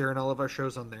well, sharing all of our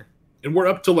shows on there. And we're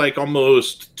up to like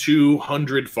almost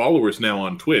 200 followers now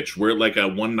on Twitch. We're like a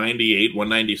 198,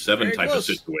 197 Very type close.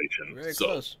 of situation. Very so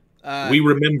close. We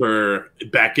remember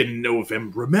back in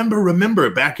November. Remember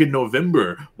back in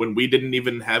November when we didn't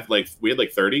even have we had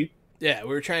like 30. Yeah, we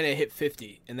were trying to hit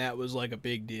 50, and that was like a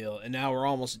big deal. And now we're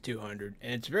almost at 200,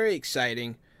 and it's very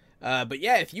exciting. But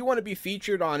yeah, if you want to be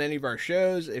featured on any of our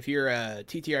shows, if you're a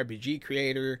TTRPG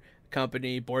creator,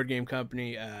 company, board game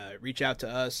company, reach out to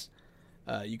us.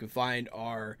 You can find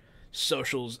our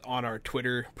socials on our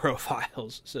Twitter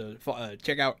profiles. So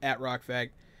check out @RockFact.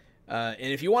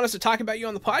 And if you want us to talk about you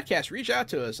on the podcast, reach out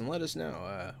to us and let us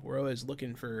know. We're always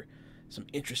looking for some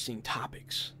interesting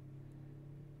topics.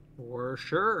 For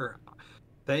sure.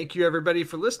 Thank you, everybody,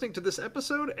 for listening to this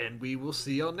episode, and we will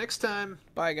see y'all next time.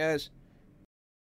 Bye, guys.